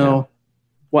let us know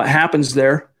what happens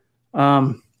there.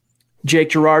 Jake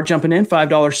Gerard jumping in,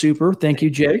 $5 super. Thank you,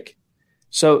 Jake.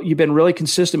 So you've been really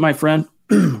consistent, my friend.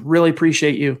 Really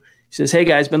appreciate you. He says, "Hey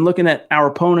guys, been looking at our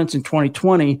opponents in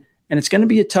 2020, and it's going to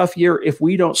be a tough year if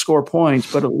we don't score points,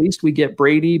 but at least we get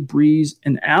Brady, Breeze,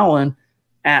 and Allen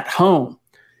at home."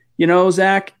 You know,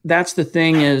 Zach, that's the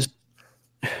thing is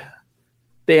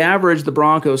they averaged the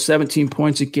Broncos 17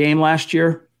 points a game last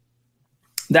year.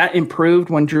 That improved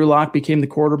when Drew Locke became the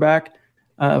quarterback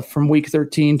from week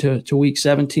 13 to week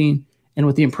 17. And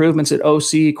with the improvements at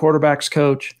OC, quarterbacks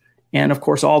coach, and, of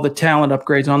course, all the talent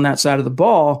upgrades on that side of the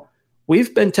ball,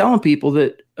 we've been telling people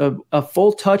that a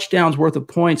full touchdown's worth of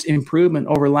points improvement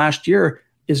over last year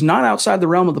is not outside the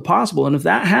realm of the possible. And if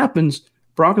that happens,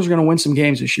 Broncos are going to win some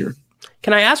games this year.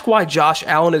 Can I ask why Josh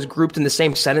Allen is grouped in the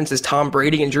same sentence as Tom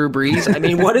Brady and Drew Brees? I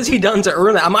mean, what has he done to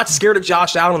earn that? I'm not scared of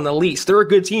Josh Allen in the least. They're a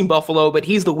good team, Buffalo, but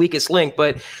he's the weakest link.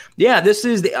 But yeah, this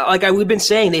is, we've been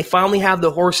saying, they finally have the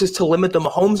horses to limit the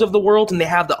Mahomes of the world, and they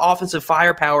have the offensive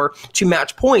firepower to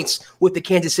match points with the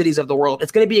Kansas Cities of the world.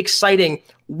 It's going to be exciting,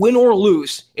 win or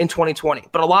lose, in 2020.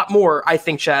 But a lot more, I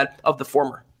think, Chad, of the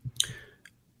former.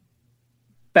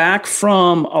 Back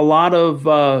from a lot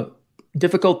of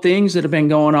difficult things that have been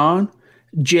going on,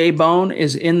 J-Bone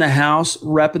is in the house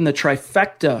repping the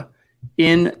trifecta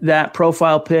in that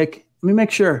profile pic. Let me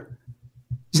make sure.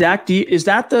 Zach, is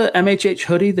that the MHH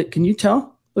hoodie? Can you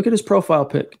tell? Look at his profile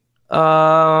pic.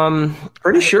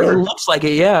 Pretty sure. It looks like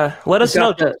it, yeah. Let us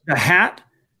know. The hat,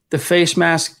 the face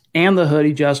mask, and the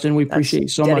hoodie, Justin. We appreciate you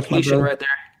so much, my brother. Right there.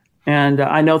 And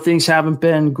I know things haven't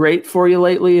been great for you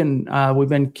lately, and we've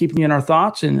been keeping you in our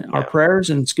thoughts and our prayers,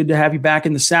 and it's good to have you back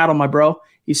in the saddle, my bro.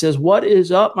 He says, "What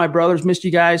is up, my brothers? Missed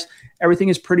you guys. Everything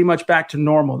is pretty much back to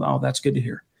normal." Oh, that's good to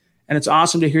hear. And it's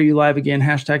awesome to hear you live again.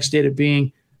 # state of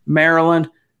being. Maryland.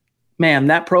 Man,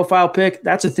 that profile pic,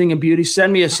 that's a thing of beauty.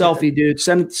 Send me a selfie, dude.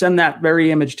 Send that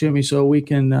very image to me so we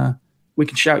can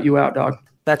shout you out, dog.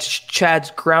 That's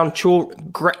Chad's crown jewel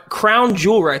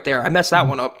right there. I messed that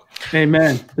one up.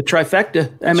 Amen. The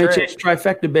trifecta. MHH right.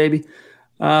 Trifecta, baby.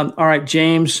 All right,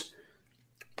 James,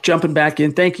 jumping back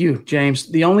in. Thank you, James.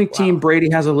 The only team Brady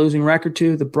has a losing record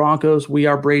to, the Broncos. We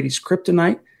are Brady's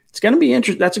kryptonite. It's going to be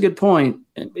interesting. That's a good point.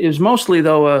 It was mostly,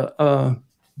 though,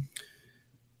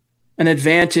 an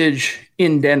advantage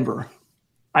in Denver.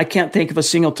 I can't think of a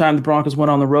single time the Broncos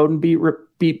went on the road and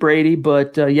beat Brady.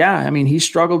 But, he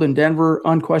struggled in Denver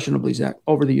unquestionably, Zach,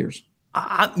 over the years.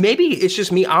 Maybe it's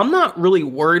just me. I'm not really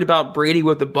worried about Brady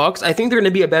with the Bucs. I think they're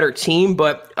going to be a better team,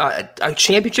 but a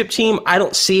championship team, I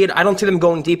don't see it. I don't see them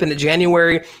going deep into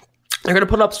January. They're going to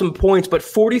put up some points, but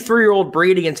 43-year-old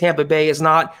Brady in Tampa Bay is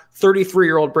not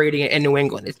 33-year-old Brady in New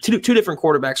England. It's two different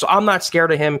quarterbacks, so I'm not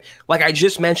scared of him. Like I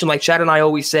just mentioned, like Chad and I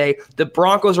always say, the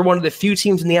Broncos are one of the few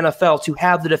teams in the NFL to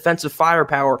have the defensive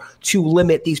firepower to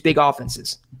limit these big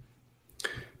offenses.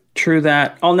 True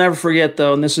that. I'll never forget,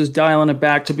 though, and this is dialing it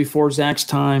back to before Zach's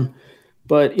time,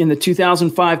 but in the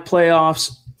 2005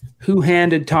 playoffs, who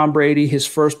handed Tom Brady his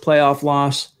first playoff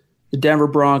loss? The Denver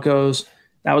Broncos.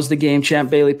 That was the game. Champ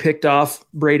Bailey picked off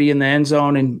Brady in the end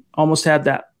zone and almost had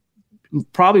that.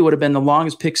 Probably would have been the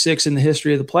longest pick six in the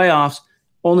history of the playoffs,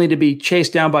 only to be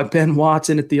chased down by Ben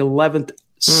Watson at the 11th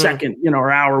second,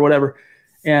 or hour, whatever,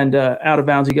 and out of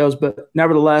bounds he goes. But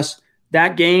nevertheless,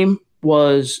 that game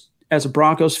was, as a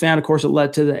Broncos fan, of course, it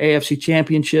led to the AFC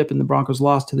Championship, and the Broncos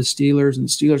lost to the Steelers, and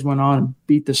the Steelers went on and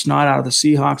beat the snot out of the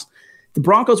Seahawks. The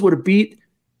Broncos would have beat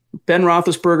Ben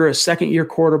Roethlisberger, a second-year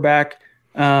quarterback,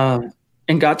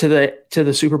 and got to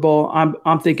the Super Bowl.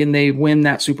 I'm thinking they win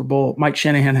that Super Bowl. Mike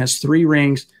Shanahan has 3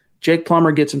 rings. Jake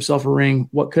Plummer gets himself a ring.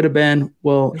 What could have been,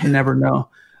 we'll never know.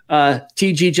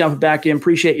 TG jumping back in.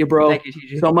 Appreciate you, bro. Thank you,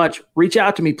 TG. So much. Reach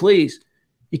out to me, please.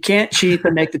 You can't cheat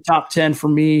and make the top 10 for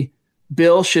me.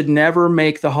 Bill should never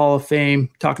make the Hall of Fame.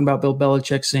 Talking about Bill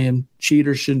Belichick saying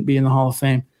cheaters shouldn't be in the Hall of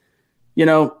Fame.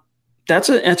 That's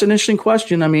an interesting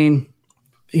question. I mean,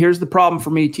 here's the problem for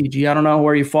me, TG. I don't know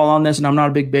where you fall on this, and I'm not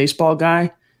a big baseball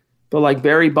guy, but like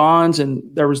Barry Bonds, and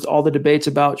there was all the debates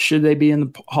about should they be in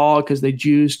the Hall because they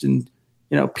juiced, and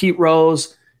Pete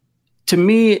Rose. To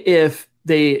me, if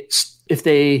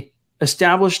they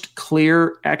established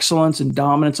clear excellence and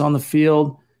dominance on the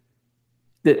field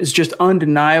that is just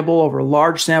undeniable over a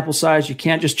large sample size, you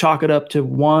can't just chalk it up to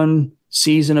one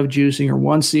season of juicing or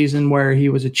one season where he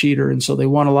was a cheater and so they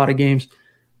won a lot of games.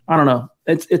 I don't know.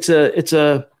 It's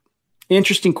a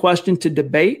interesting question to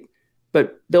debate,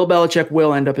 but Bill Belichick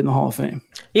will end up in the Hall of Fame.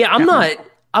 Yeah,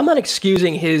 I'm not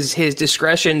excusing his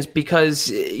discretions because,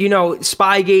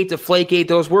 Spygate, Deflategate,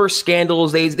 those were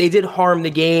scandals. They did harm the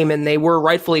game and they were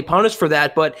rightfully punished for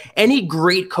that. But any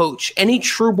great coach, any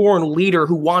true-born leader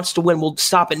who wants to win will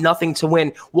stop at nothing to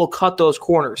win, will cut those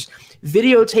corners.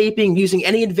 Videotaping, using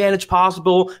any advantage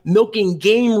possible, milking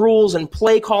game rules and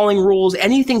play calling rules,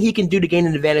 anything he can do to gain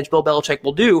an advantage, Bill Belichick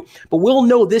will do. But we'll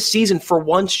know this season for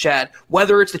once, Chad,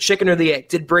 whether it's the chicken or the egg.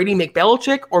 Did Brady make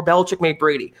Belichick or Belichick make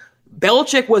Brady?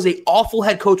 Belichick was an awful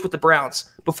head coach with the Browns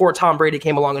before Tom Brady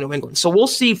came along in New England. So we'll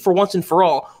see for once and for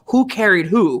all who carried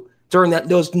who during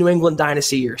those New England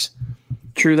dynasty years.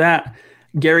 True that.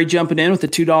 Gary jumping in with the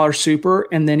 $2 super,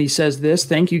 and then he says this.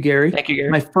 Thank you, Gary. Thank you, Gary.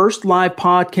 My first live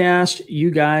podcast.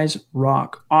 You guys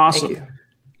rock. Awesome.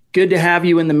 Good to have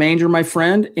you in the manger, my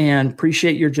friend, and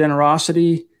appreciate your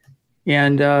generosity.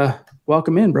 And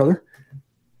welcome in, brother.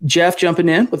 Jeff jumping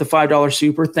in with a $5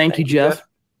 super. Thank you, Jeff.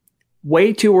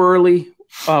 Way too early.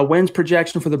 Wins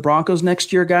projection for the Broncos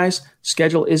next year, guys.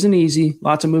 Schedule isn't easy.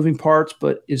 Lots of moving parts,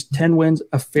 but is 10 wins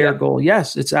a fair goal?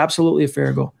 Yes, it's absolutely a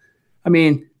fair goal. I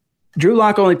mean, Drew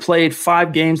Lock only played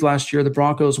 5 games last year. The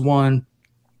Broncos won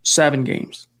 7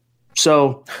 games.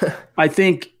 So I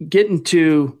think getting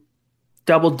to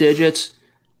double digits,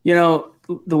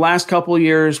 the last couple of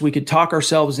years we could talk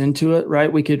ourselves into it,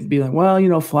 right? We could be like, well,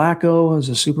 Flacco was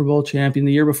a Super Bowl champion.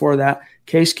 The year before that,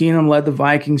 Case Keenum led the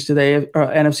Vikings to the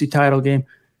NFC title game.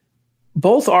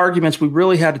 Both arguments, we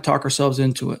really had to talk ourselves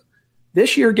into it.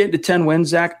 This year, getting to 10 wins,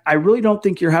 Zach, I really don't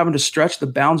think you're having to stretch the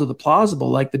bounds of the plausible.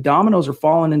 Like the dominoes are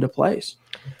falling into place.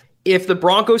 If the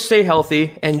Broncos stay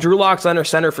healthy and Drew Lock's under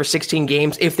center for 16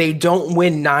 games, if they don't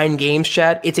win 9 games,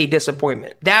 Chad, it's a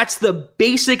disappointment. That's the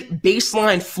basic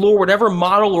baseline floor, whatever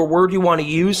model or word you want to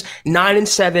use.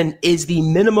 9-7 is the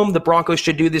minimum the Broncos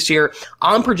should do this year.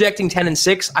 I'm projecting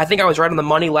 10-6. I think I was right on the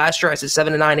money last year. I said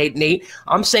 7-9, 8-8.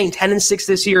 I'm saying 10-6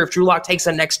 this year. If Drew Lock takes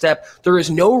that next step, there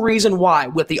is no reason why,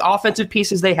 with the offensive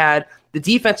pieces they had, the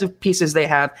defensive pieces they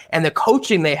have, and the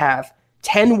coaching they have,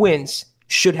 10 wins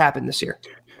should happen this year.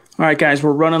 All right, guys,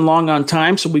 we're running long on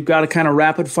time, so we've got to kind of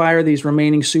rapid fire these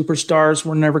remaining superstars.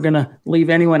 We're never going to leave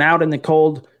anyone out in the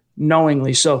cold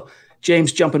knowingly. So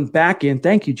James jumping back in.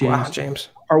 Thank you, James. Wow, James.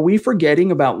 Are we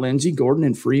forgetting about Lindsey, Gordon,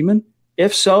 and Freeman?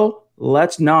 If so,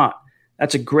 let's not.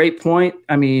 That's a great point.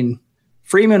 I mean,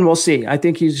 Freeman, we'll see. I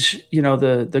think he's,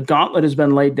 the gauntlet has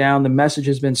been laid down. The message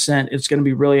has been sent. It's going to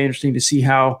be really interesting to see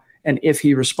how and if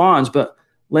he responds. But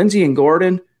Lindsey and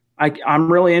Gordon,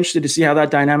 I'm really interested to see how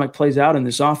that dynamic plays out in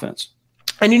this offense.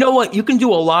 And you know what? You can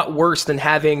do a lot worse than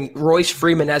having Royce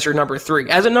Freeman as your number 3.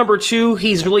 As a number 2,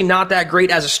 he's really not that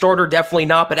great. As a starter, definitely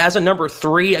not. But as a number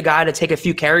 3, a guy to take a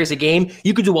few carries a game,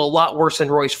 you could do a lot worse than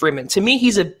Royce Freeman. To me,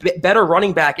 he's a better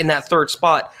running back in that third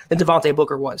spot than Devontae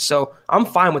Booker was. So I'm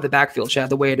fine with the backfield, Chad,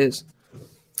 the way it is.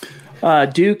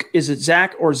 Duke, is it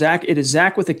Zach or Zach? It is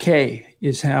Zach with a K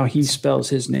is how he spells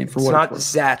his name. For what it's not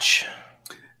Zach.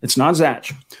 It's not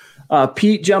Zach.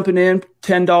 Pete jumping in,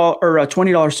 $10 or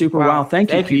 $20 super. Wow.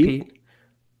 Thank you, Pete.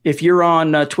 If you're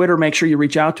on Twitter, make sure you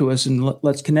reach out to us and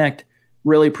let's connect.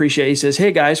 Really appreciate it. He says,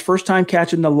 hey guys, first time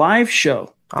catching the live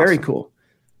show. Awesome. Very cool.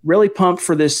 Really pumped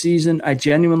for this season. I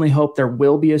genuinely hope there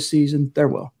will be a season. There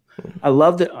will. I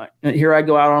love that. Here I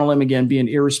go out on a limb again, being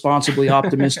irresponsibly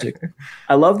optimistic.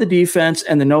 I love the defense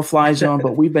and the no-fly zone,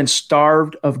 but we've been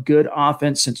starved of good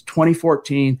offense since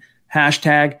 2014.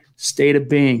 # state of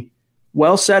being.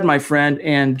 Well said, my friend.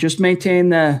 And just maintain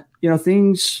the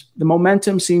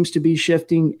momentum seems to be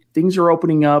shifting. Things are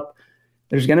opening up.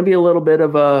 There's going to be a little bit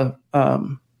of a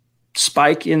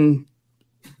spike in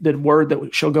the word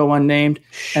that shall go unnamed,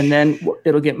 and then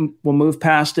we'll move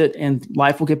past it and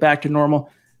life will get back to normal.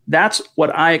 That's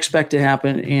what I expect to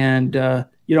happen. And,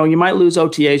 you might lose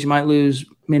OTAs, you might lose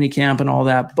mini camp and all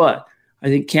that, but I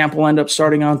think camp will end up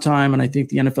starting on time. And I think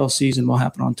the NFL season will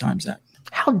happen on time, Zach.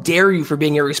 How dare you for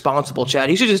being irresponsible, Chad?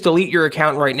 You should just delete your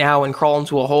account right now and crawl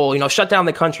into a hole, shut down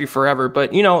the country forever.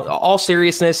 But, all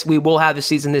seriousness, we will have a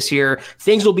season this year.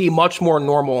 Things will be much more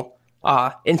normal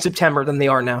in September than they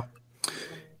are now.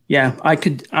 Yeah,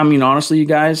 honestly, you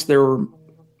guys,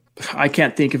 I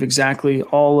can't think of exactly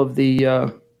all of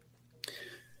the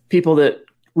people that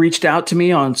reached out to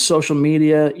me on social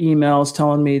media, emails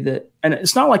telling me that, and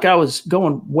it's not like I was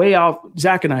going way out,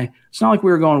 Zach and I, it's not like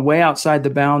we were going way outside the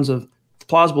bounds of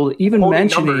plausible, even holding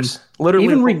mentioning, numbers,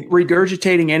 literally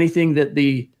regurgitating anything that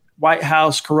the White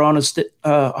House I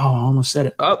almost said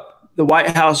it. The White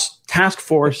House task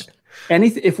force,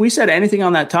 if we said anything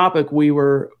on that topic, we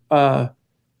were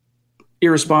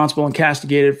irresponsible and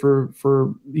castigated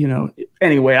for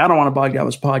anyway, I don't want to bog down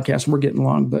this podcast and we're getting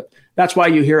long, but that's why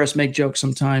you hear us make jokes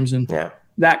sometimes. And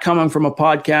that coming from a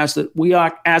podcast that we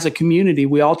are, as a community,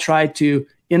 we all try to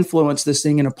influence this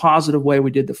thing in a positive way.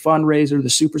 We did the fundraiser, the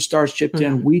superstars chipped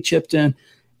in, we chipped in.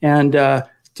 And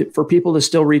for people to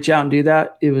still reach out and do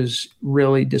that, it was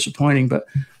really disappointing. But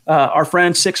our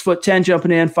friend 6'10"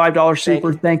 jumping in, $5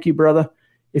 super. Thank you, brother.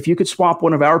 If you could swap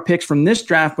one of our picks from this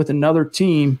draft with another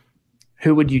team,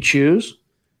 who would you choose?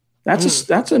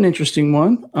 That's an interesting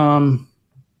one.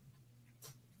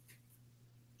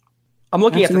 I'm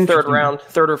looking at the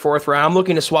third or fourth round. I'm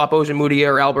looking to swap Ojemudia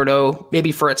or Alberto,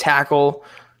 maybe for a tackle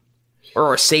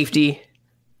or a safety.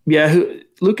 Yeah,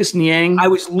 Lucas Niang. I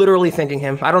was literally thinking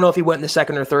him. I don't know if he went in the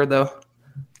second or third, though.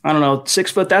 I don't know.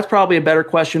 6 foot, that's probably a better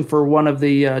question for one of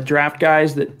the draft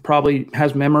guys that probably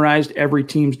has memorized every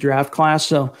team's draft class.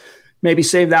 So maybe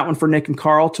save that one for Nick and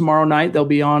Carl tomorrow night. They'll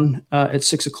be on at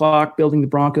 6 o'clock, Building the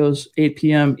Broncos, 8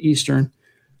 p.m. Eastern.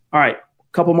 All right.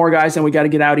 Couple more guys, then we got to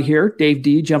get out of here. Dave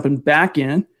D jumping back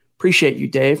in. Appreciate you,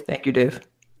 Dave. Thank you, Dave.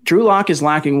 Drew Lock is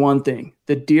lacking one thing,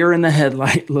 the deer in the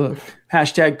headlight look.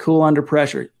 # cool under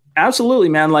pressure. Absolutely,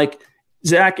 man. Like,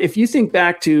 Zach, if you think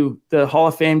back to the Hall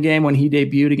of Fame game when he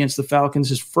debuted against the Falcons,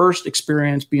 his first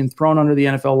experience being thrown under the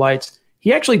NFL lights,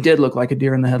 he actually did look like a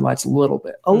deer in the headlights a little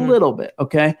bit,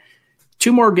 okay?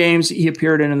 2 more games he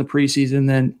appeared in the preseason,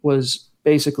 then was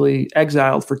basically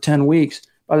exiled for 10 weeks.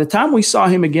 By the time we saw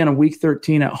him again in week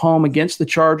 13 at home against the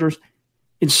Chargers,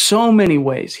 in so many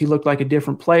ways, he looked like a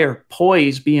different player,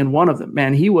 poise being one of them.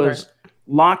 Man, he was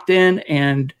locked in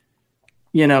and,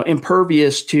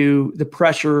 impervious to the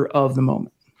pressure of the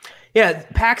moment. Yeah,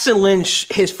 Paxton Lynch,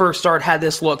 his first start had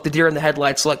this look, the deer in the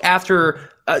headlights look. After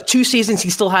 2 seasons, he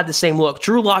still had the same look.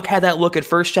 Drew Lock had that look at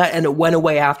first chat, and it went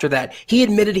away after that. He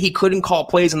admitted he couldn't call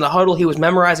plays in the huddle. He was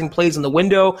memorizing plays in the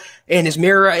window, in his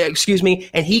mirror,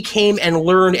 and he came and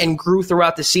learned and grew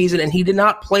throughout the season, and he did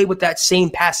not play with that same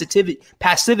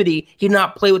passivity. He did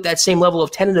not play with that same level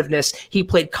of tentativeness. He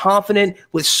played confident,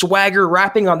 with swagger,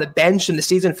 rapping on the bench in the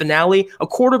season finale. A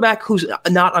quarterback who's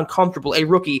not uncomfortable, a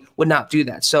rookie, would not do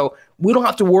that. So we don't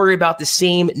have to worry about the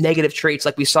same negative traits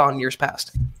like we saw in years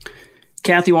past.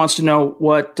 Kathy wants to know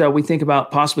what we think about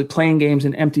possibly playing games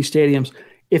in empty stadiums.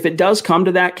 If it does come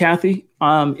to that, Kathy,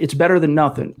 it's better than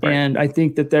nothing. Right. And I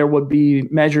think that there would be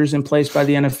measures in place by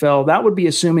the NFL. That would be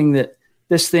assuming that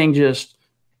this thing just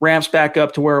ramps back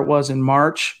up to where it was in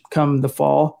March, come the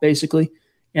fall, basically.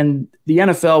 And the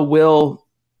NFL will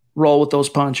roll with those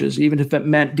punches, even if it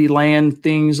meant delaying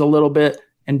things a little bit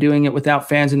and doing it without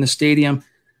fans in the stadium.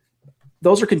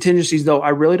 Those are contingencies, though, I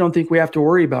really don't think we have to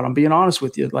worry about. I'm being honest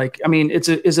with you.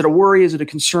 Is it a worry? Is it a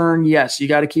concern? Yes, you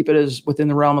got to keep it as within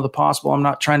the realm of the possible. I'm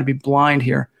not trying to be blind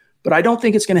here, but I don't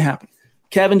think it's going to happen.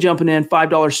 Kevin jumping in,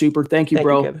 $5 super. Thank you,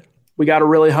 bro. Kevin. We got to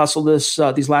really hustle these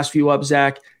last few up,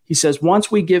 Zach. He says,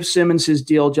 once we give Simmons his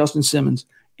deal, Justin Simmons,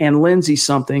 and Lindsey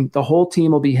something, the whole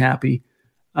team will be happy.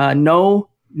 No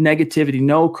negativity,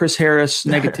 no Chris Harris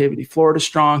negativity. Florida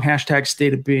strong,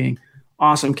 #state of being.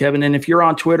 Awesome, Kevin. And if you're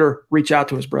on Twitter, reach out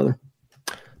to us, brother.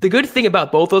 The good thing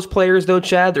about both those players, though,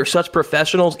 Chad, they're such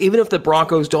professionals. Even if the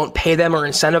Broncos don't pay them or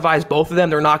incentivize both of them,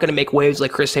 they're not going to make waves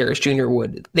like Chris Harris Jr.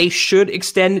 would. They should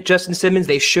extend Justin Simmons.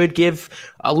 They should give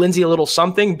Lindsey a little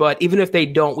something. But even if they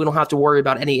don't, we don't have to worry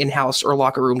about any in-house or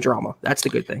locker room drama. That's the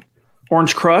good thing.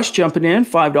 Orange Crush jumping in,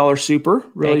 $5 super.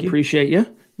 Really appreciate you.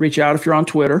 Reach out if you're on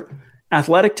Twitter.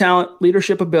 Athletic talent,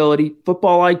 leadership ability,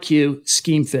 football IQ,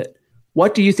 scheme fit.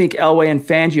 What do you think Elway and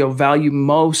Fangio value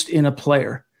most in a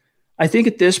player? I think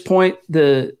at this point,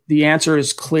 the answer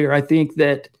is clear. I think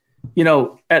that,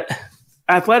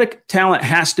 athletic talent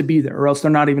has to be there or else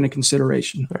they're not even a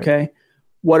consideration. Right. Okay.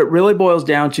 What it really boils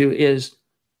down to is,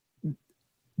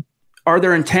 are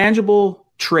there intangible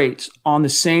traits on the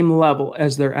same level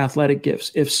as their athletic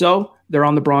gifts? If so, they're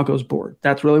on the Broncos board.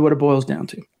 That's really what it boils down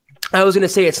to. I was going to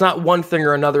say it's not one thing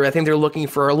or another. I think they're looking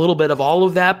for a little bit of all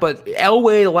of that. But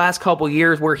Elway, the last couple of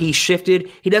years where he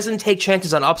shifted, he doesn't take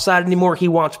chances on upside anymore. He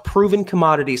wants proven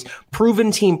commodities,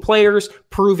 proven team players,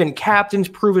 proven captains,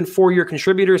 proven four-year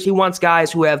contributors. He wants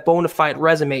guys who have bona fide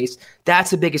resumes.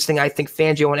 That's the biggest thing I think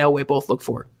Fangio and Elway both look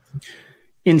for.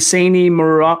 Insani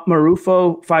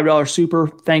Marufo, $5 super.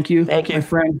 Thank you. Thank you, my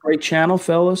friend. Great channel,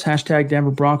 fellas.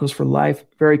 #Denver Broncos for life.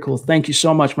 Very cool. Thank you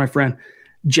so much, my friend.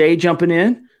 Jay jumping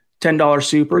in. $10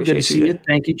 super. Appreciate Good to see you.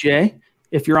 Thank you, Jay.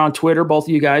 If you're on Twitter, both of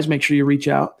you guys, make sure you reach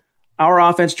out. Our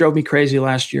offense drove me crazy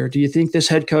last year. Do you think this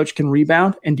head coach can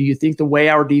rebound? And do you think the way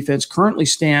our defense currently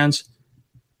stands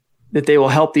that they will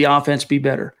help the offense be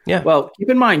better? Yeah. Well, keep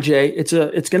in mind, Jay, it's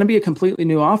going to be a completely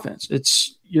new offense.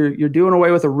 You're doing away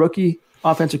with a rookie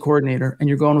offensive coordinator and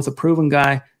you're going with a proven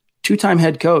guy, 2-time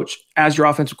head coach as your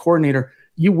offensive coordinator.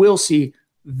 You will see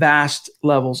vast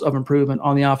levels of improvement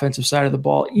on the offensive side of the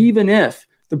ball, even if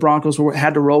the Broncos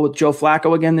had to roll with Joe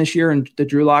Flacco again this year and the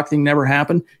Drew Lock thing never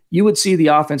happened. You would see the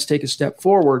offense take a step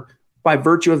forward by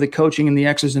virtue of the coaching and the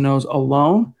X's and O's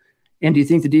alone. And do you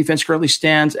think the defense currently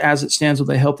stands as it stands? Will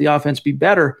they help the offense be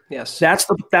better? Yes. That's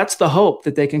the hope,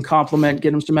 that they can complement,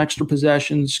 get them some extra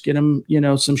possessions, get them,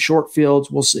 some short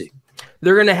fields. We'll see.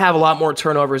 They're going to have a lot more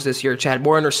turnovers this year, Chad.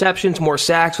 More interceptions, more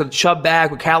sacks with Chubb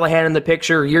back, with Callahan in the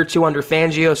picture, year 2 under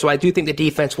Fangio. So I do think the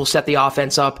defense will set the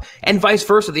offense up, and vice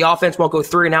versa. The offense won't go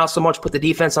 3 and out so much, put the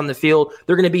defense on the field.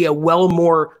 They're going to be a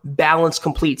more balanced,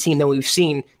 complete team than we've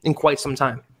seen in quite some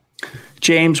time.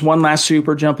 James, one last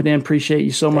super jumping in. Appreciate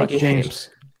you so much, James.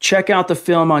 Check out the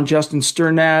film on Justin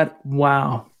Sternad.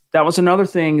 Wow. That was another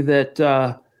thing that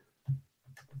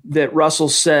Russell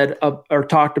said or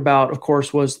talked about, of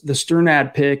course, was the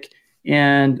Sternad pick.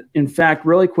 And in fact,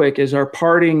 really quick, as our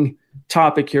parting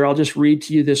topic here, I'll just read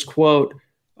to you this quote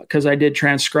because I did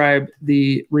transcribe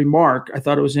the remark. I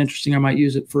thought it was interesting. I might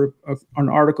use it for an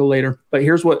article later. But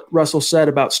here's what Russell said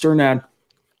about Sternad.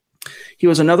 He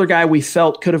was another guy we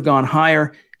felt could have gone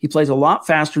higher. He plays a lot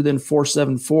faster than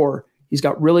 4.74. He's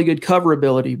got really good cover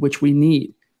ability, which we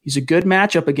need. He's a good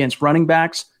matchup against running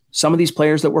backs, some of these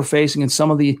players that we're facing, and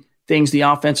some of the things the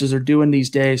offenses are doing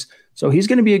these days. So he's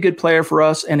going to be a good player for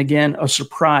us. And again, a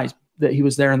surprise that he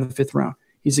was there in the 5th round.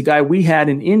 He's a guy we had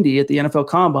in Indy at the NFL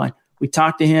Combine. We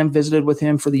talked to him, visited with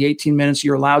him for the 18 minutes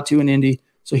you're allowed to in Indy.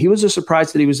 So he was a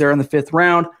surprise that he was there in the 5th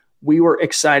round. We were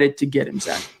excited to get him,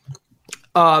 Zach.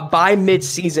 By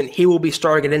midseason, he will be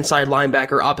starting at inside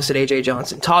linebacker opposite A.J.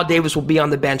 Johnson. Todd Davis will be on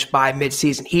the bench by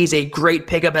midseason. He's a great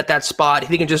pickup at that spot. If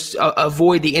he can just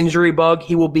avoid the injury bug,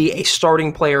 he will be a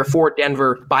starting player for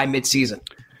Denver by midseason.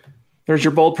 There's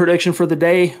your bold prediction for the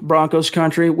day, Broncos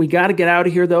country. We got to get out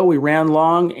of here, though. We ran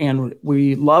long, and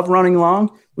we love running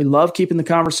long. We love keeping the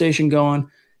conversation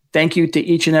going. Thank you to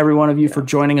each and every one of you for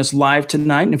joining us live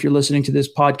tonight. And if you're listening to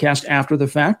this podcast after the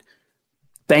fact,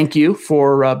 thank you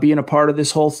for being a part of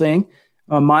this whole thing.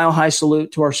 A mile high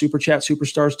salute to our Super Chat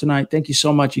superstars tonight. Thank you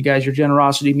so much, you guys. Your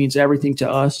generosity means everything to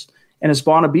us. And as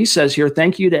Bonna B says here,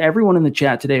 thank you to everyone in the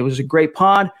chat today. It was a great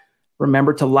pod.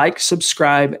 Remember to like,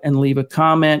 subscribe, and leave a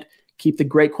comment. Keep the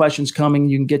great questions coming.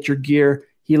 You can get your gear.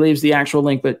 He leaves the actual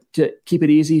link, but to keep it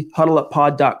easy,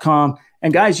 huddleuppod.com.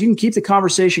 And guys, you can keep the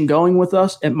conversation going with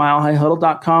us at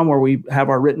milehighhuddle.com, where we have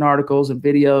our written articles and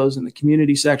videos in the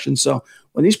community section. So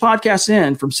when these podcasts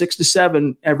end from 6 to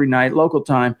 7 every night, local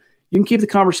time, you can keep the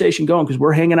conversation going because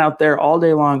we're hanging out there all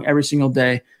day long, every single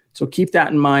day. So keep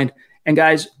that in mind. And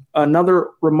guys, another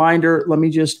reminder, let me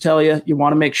just tell you, you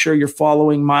want to make sure you're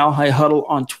following Mile High Huddle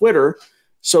on Twitter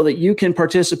so that you can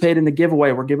participate in the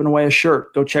giveaway. We're giving away a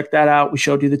shirt. Go check that out. We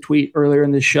showed you the tweet earlier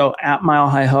in this show at Mile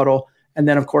High Huddle. And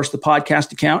then, of course, the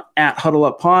podcast account at Huddle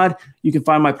Up Pod. You can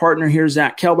find my partner here,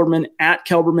 Zach Kelberman, at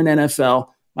Kelberman NFL,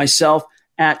 myself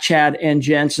at Chad and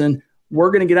Jensen.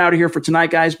 We're going to get out of here for tonight,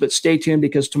 guys, but stay tuned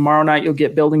because tomorrow night you'll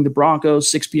get Building the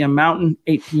Broncos, 6 p.m. Mountain,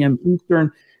 8 p.m.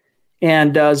 Eastern.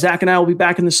 And Zach and I will be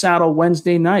back in the saddle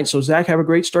Wednesday night. So, Zach, have a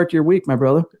great start to your week, my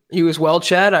brother. You as well,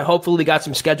 Chad. I hopefully got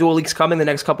some schedule leaks coming the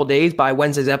next couple days. By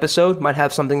Wednesday's episode, might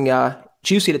have something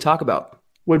juicy to talk about.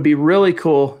 Would be really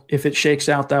cool if it shakes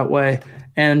out that way.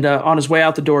 And on his way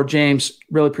out the door, James,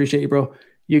 really appreciate you, bro.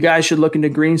 You guys should look into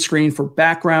green screen for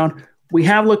background. We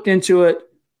have looked into it.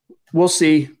 We'll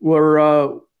see.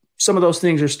 Some of those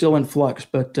things are still in flux,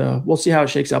 but we'll see how it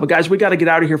shakes out. But guys, we got to get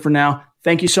out of here for now.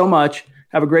 Thank you so much.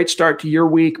 Have a great start to your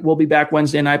week. We'll be back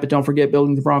Wednesday night, but don't forget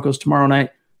Building the Broncos tomorrow night.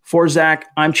 For Zach,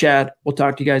 I'm Chad. We'll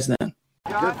talk to you guys then.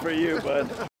 Good for you, bud.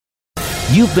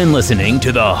 You've been listening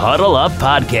to the Huddle Up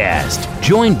Podcast.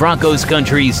 Join Broncos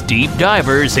Country's deep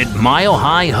divers at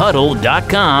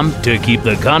milehighhuddle.com to keep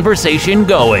the conversation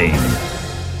going.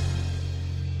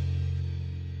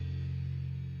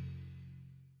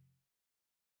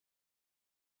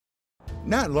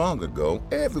 Not long ago,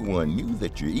 everyone knew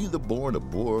that you're either born a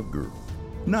boy or a girl.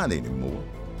 Not anymore.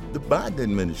 The Biden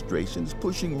administration is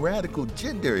pushing radical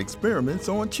gender experiments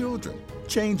on children,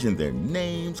 changing their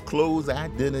names, clothes,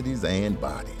 identities, and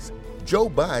bodies. Joe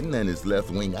Biden and his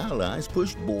left-wing allies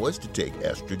push boys to take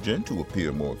estrogen to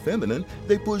appear more feminine.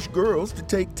 They push girls to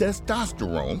take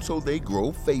testosterone so they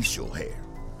grow facial hair.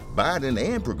 Biden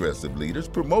and progressive leaders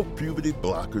promote puberty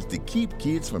blockers to keep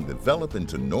kids from developing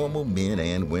to normal men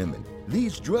and women.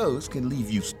 These drugs can leave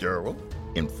you sterile,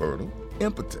 infertile,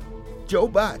 impotent. Joe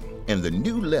Biden and the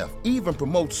new left even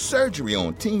promote surgery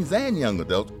on teens and young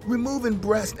adults, removing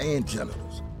breasts and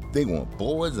genitals. They want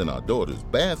boys in our daughters'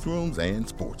 bathrooms and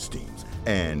sports teams.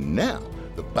 And now,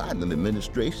 the Biden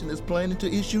administration is planning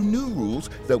to issue new rules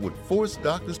that would force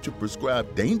doctors to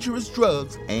prescribe dangerous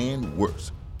drugs and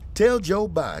worse. Tell Joe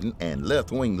Biden and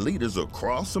left-wing leaders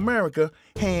across America,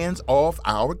 hands off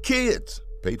our kids.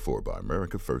 Paid for by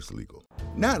America First Legal.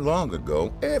 Not long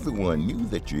ago, everyone knew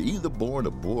that you're either born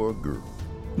a boy or a girl.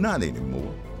 Not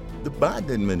anymore. The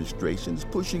Biden administration is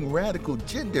pushing radical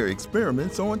gender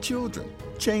experiments on children,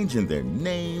 changing their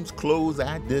names, clothes,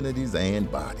 identities,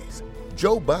 and bodies.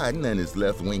 Joe Biden and his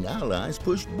left-wing allies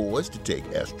push boys to take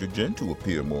estrogen to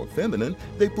appear more feminine.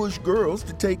 They push girls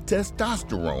to take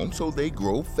testosterone so they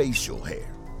grow facial hair.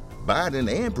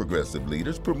 Biden and progressive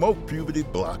leaders promote puberty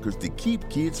blockers to keep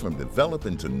kids from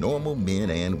developing to normal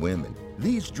men and women.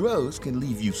 These drugs can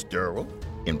leave you sterile,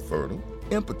 infertile,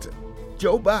 impotent.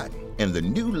 Joe Biden and the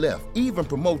new left even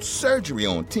promote surgery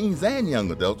on teens and young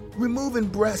adults, removing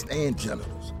breasts and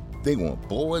genitals. They want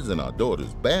boys in our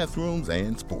daughters' bathrooms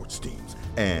and sports teams.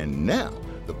 And now,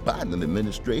 the Biden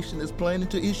administration is planning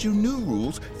to issue new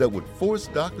rules that would force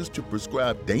doctors to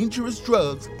prescribe dangerous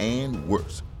drugs and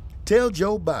worse. Tell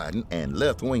Joe Biden and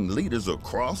left-wing leaders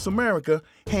across America,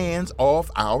 hands off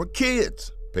our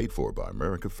kids. Paid for by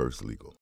America First Legal.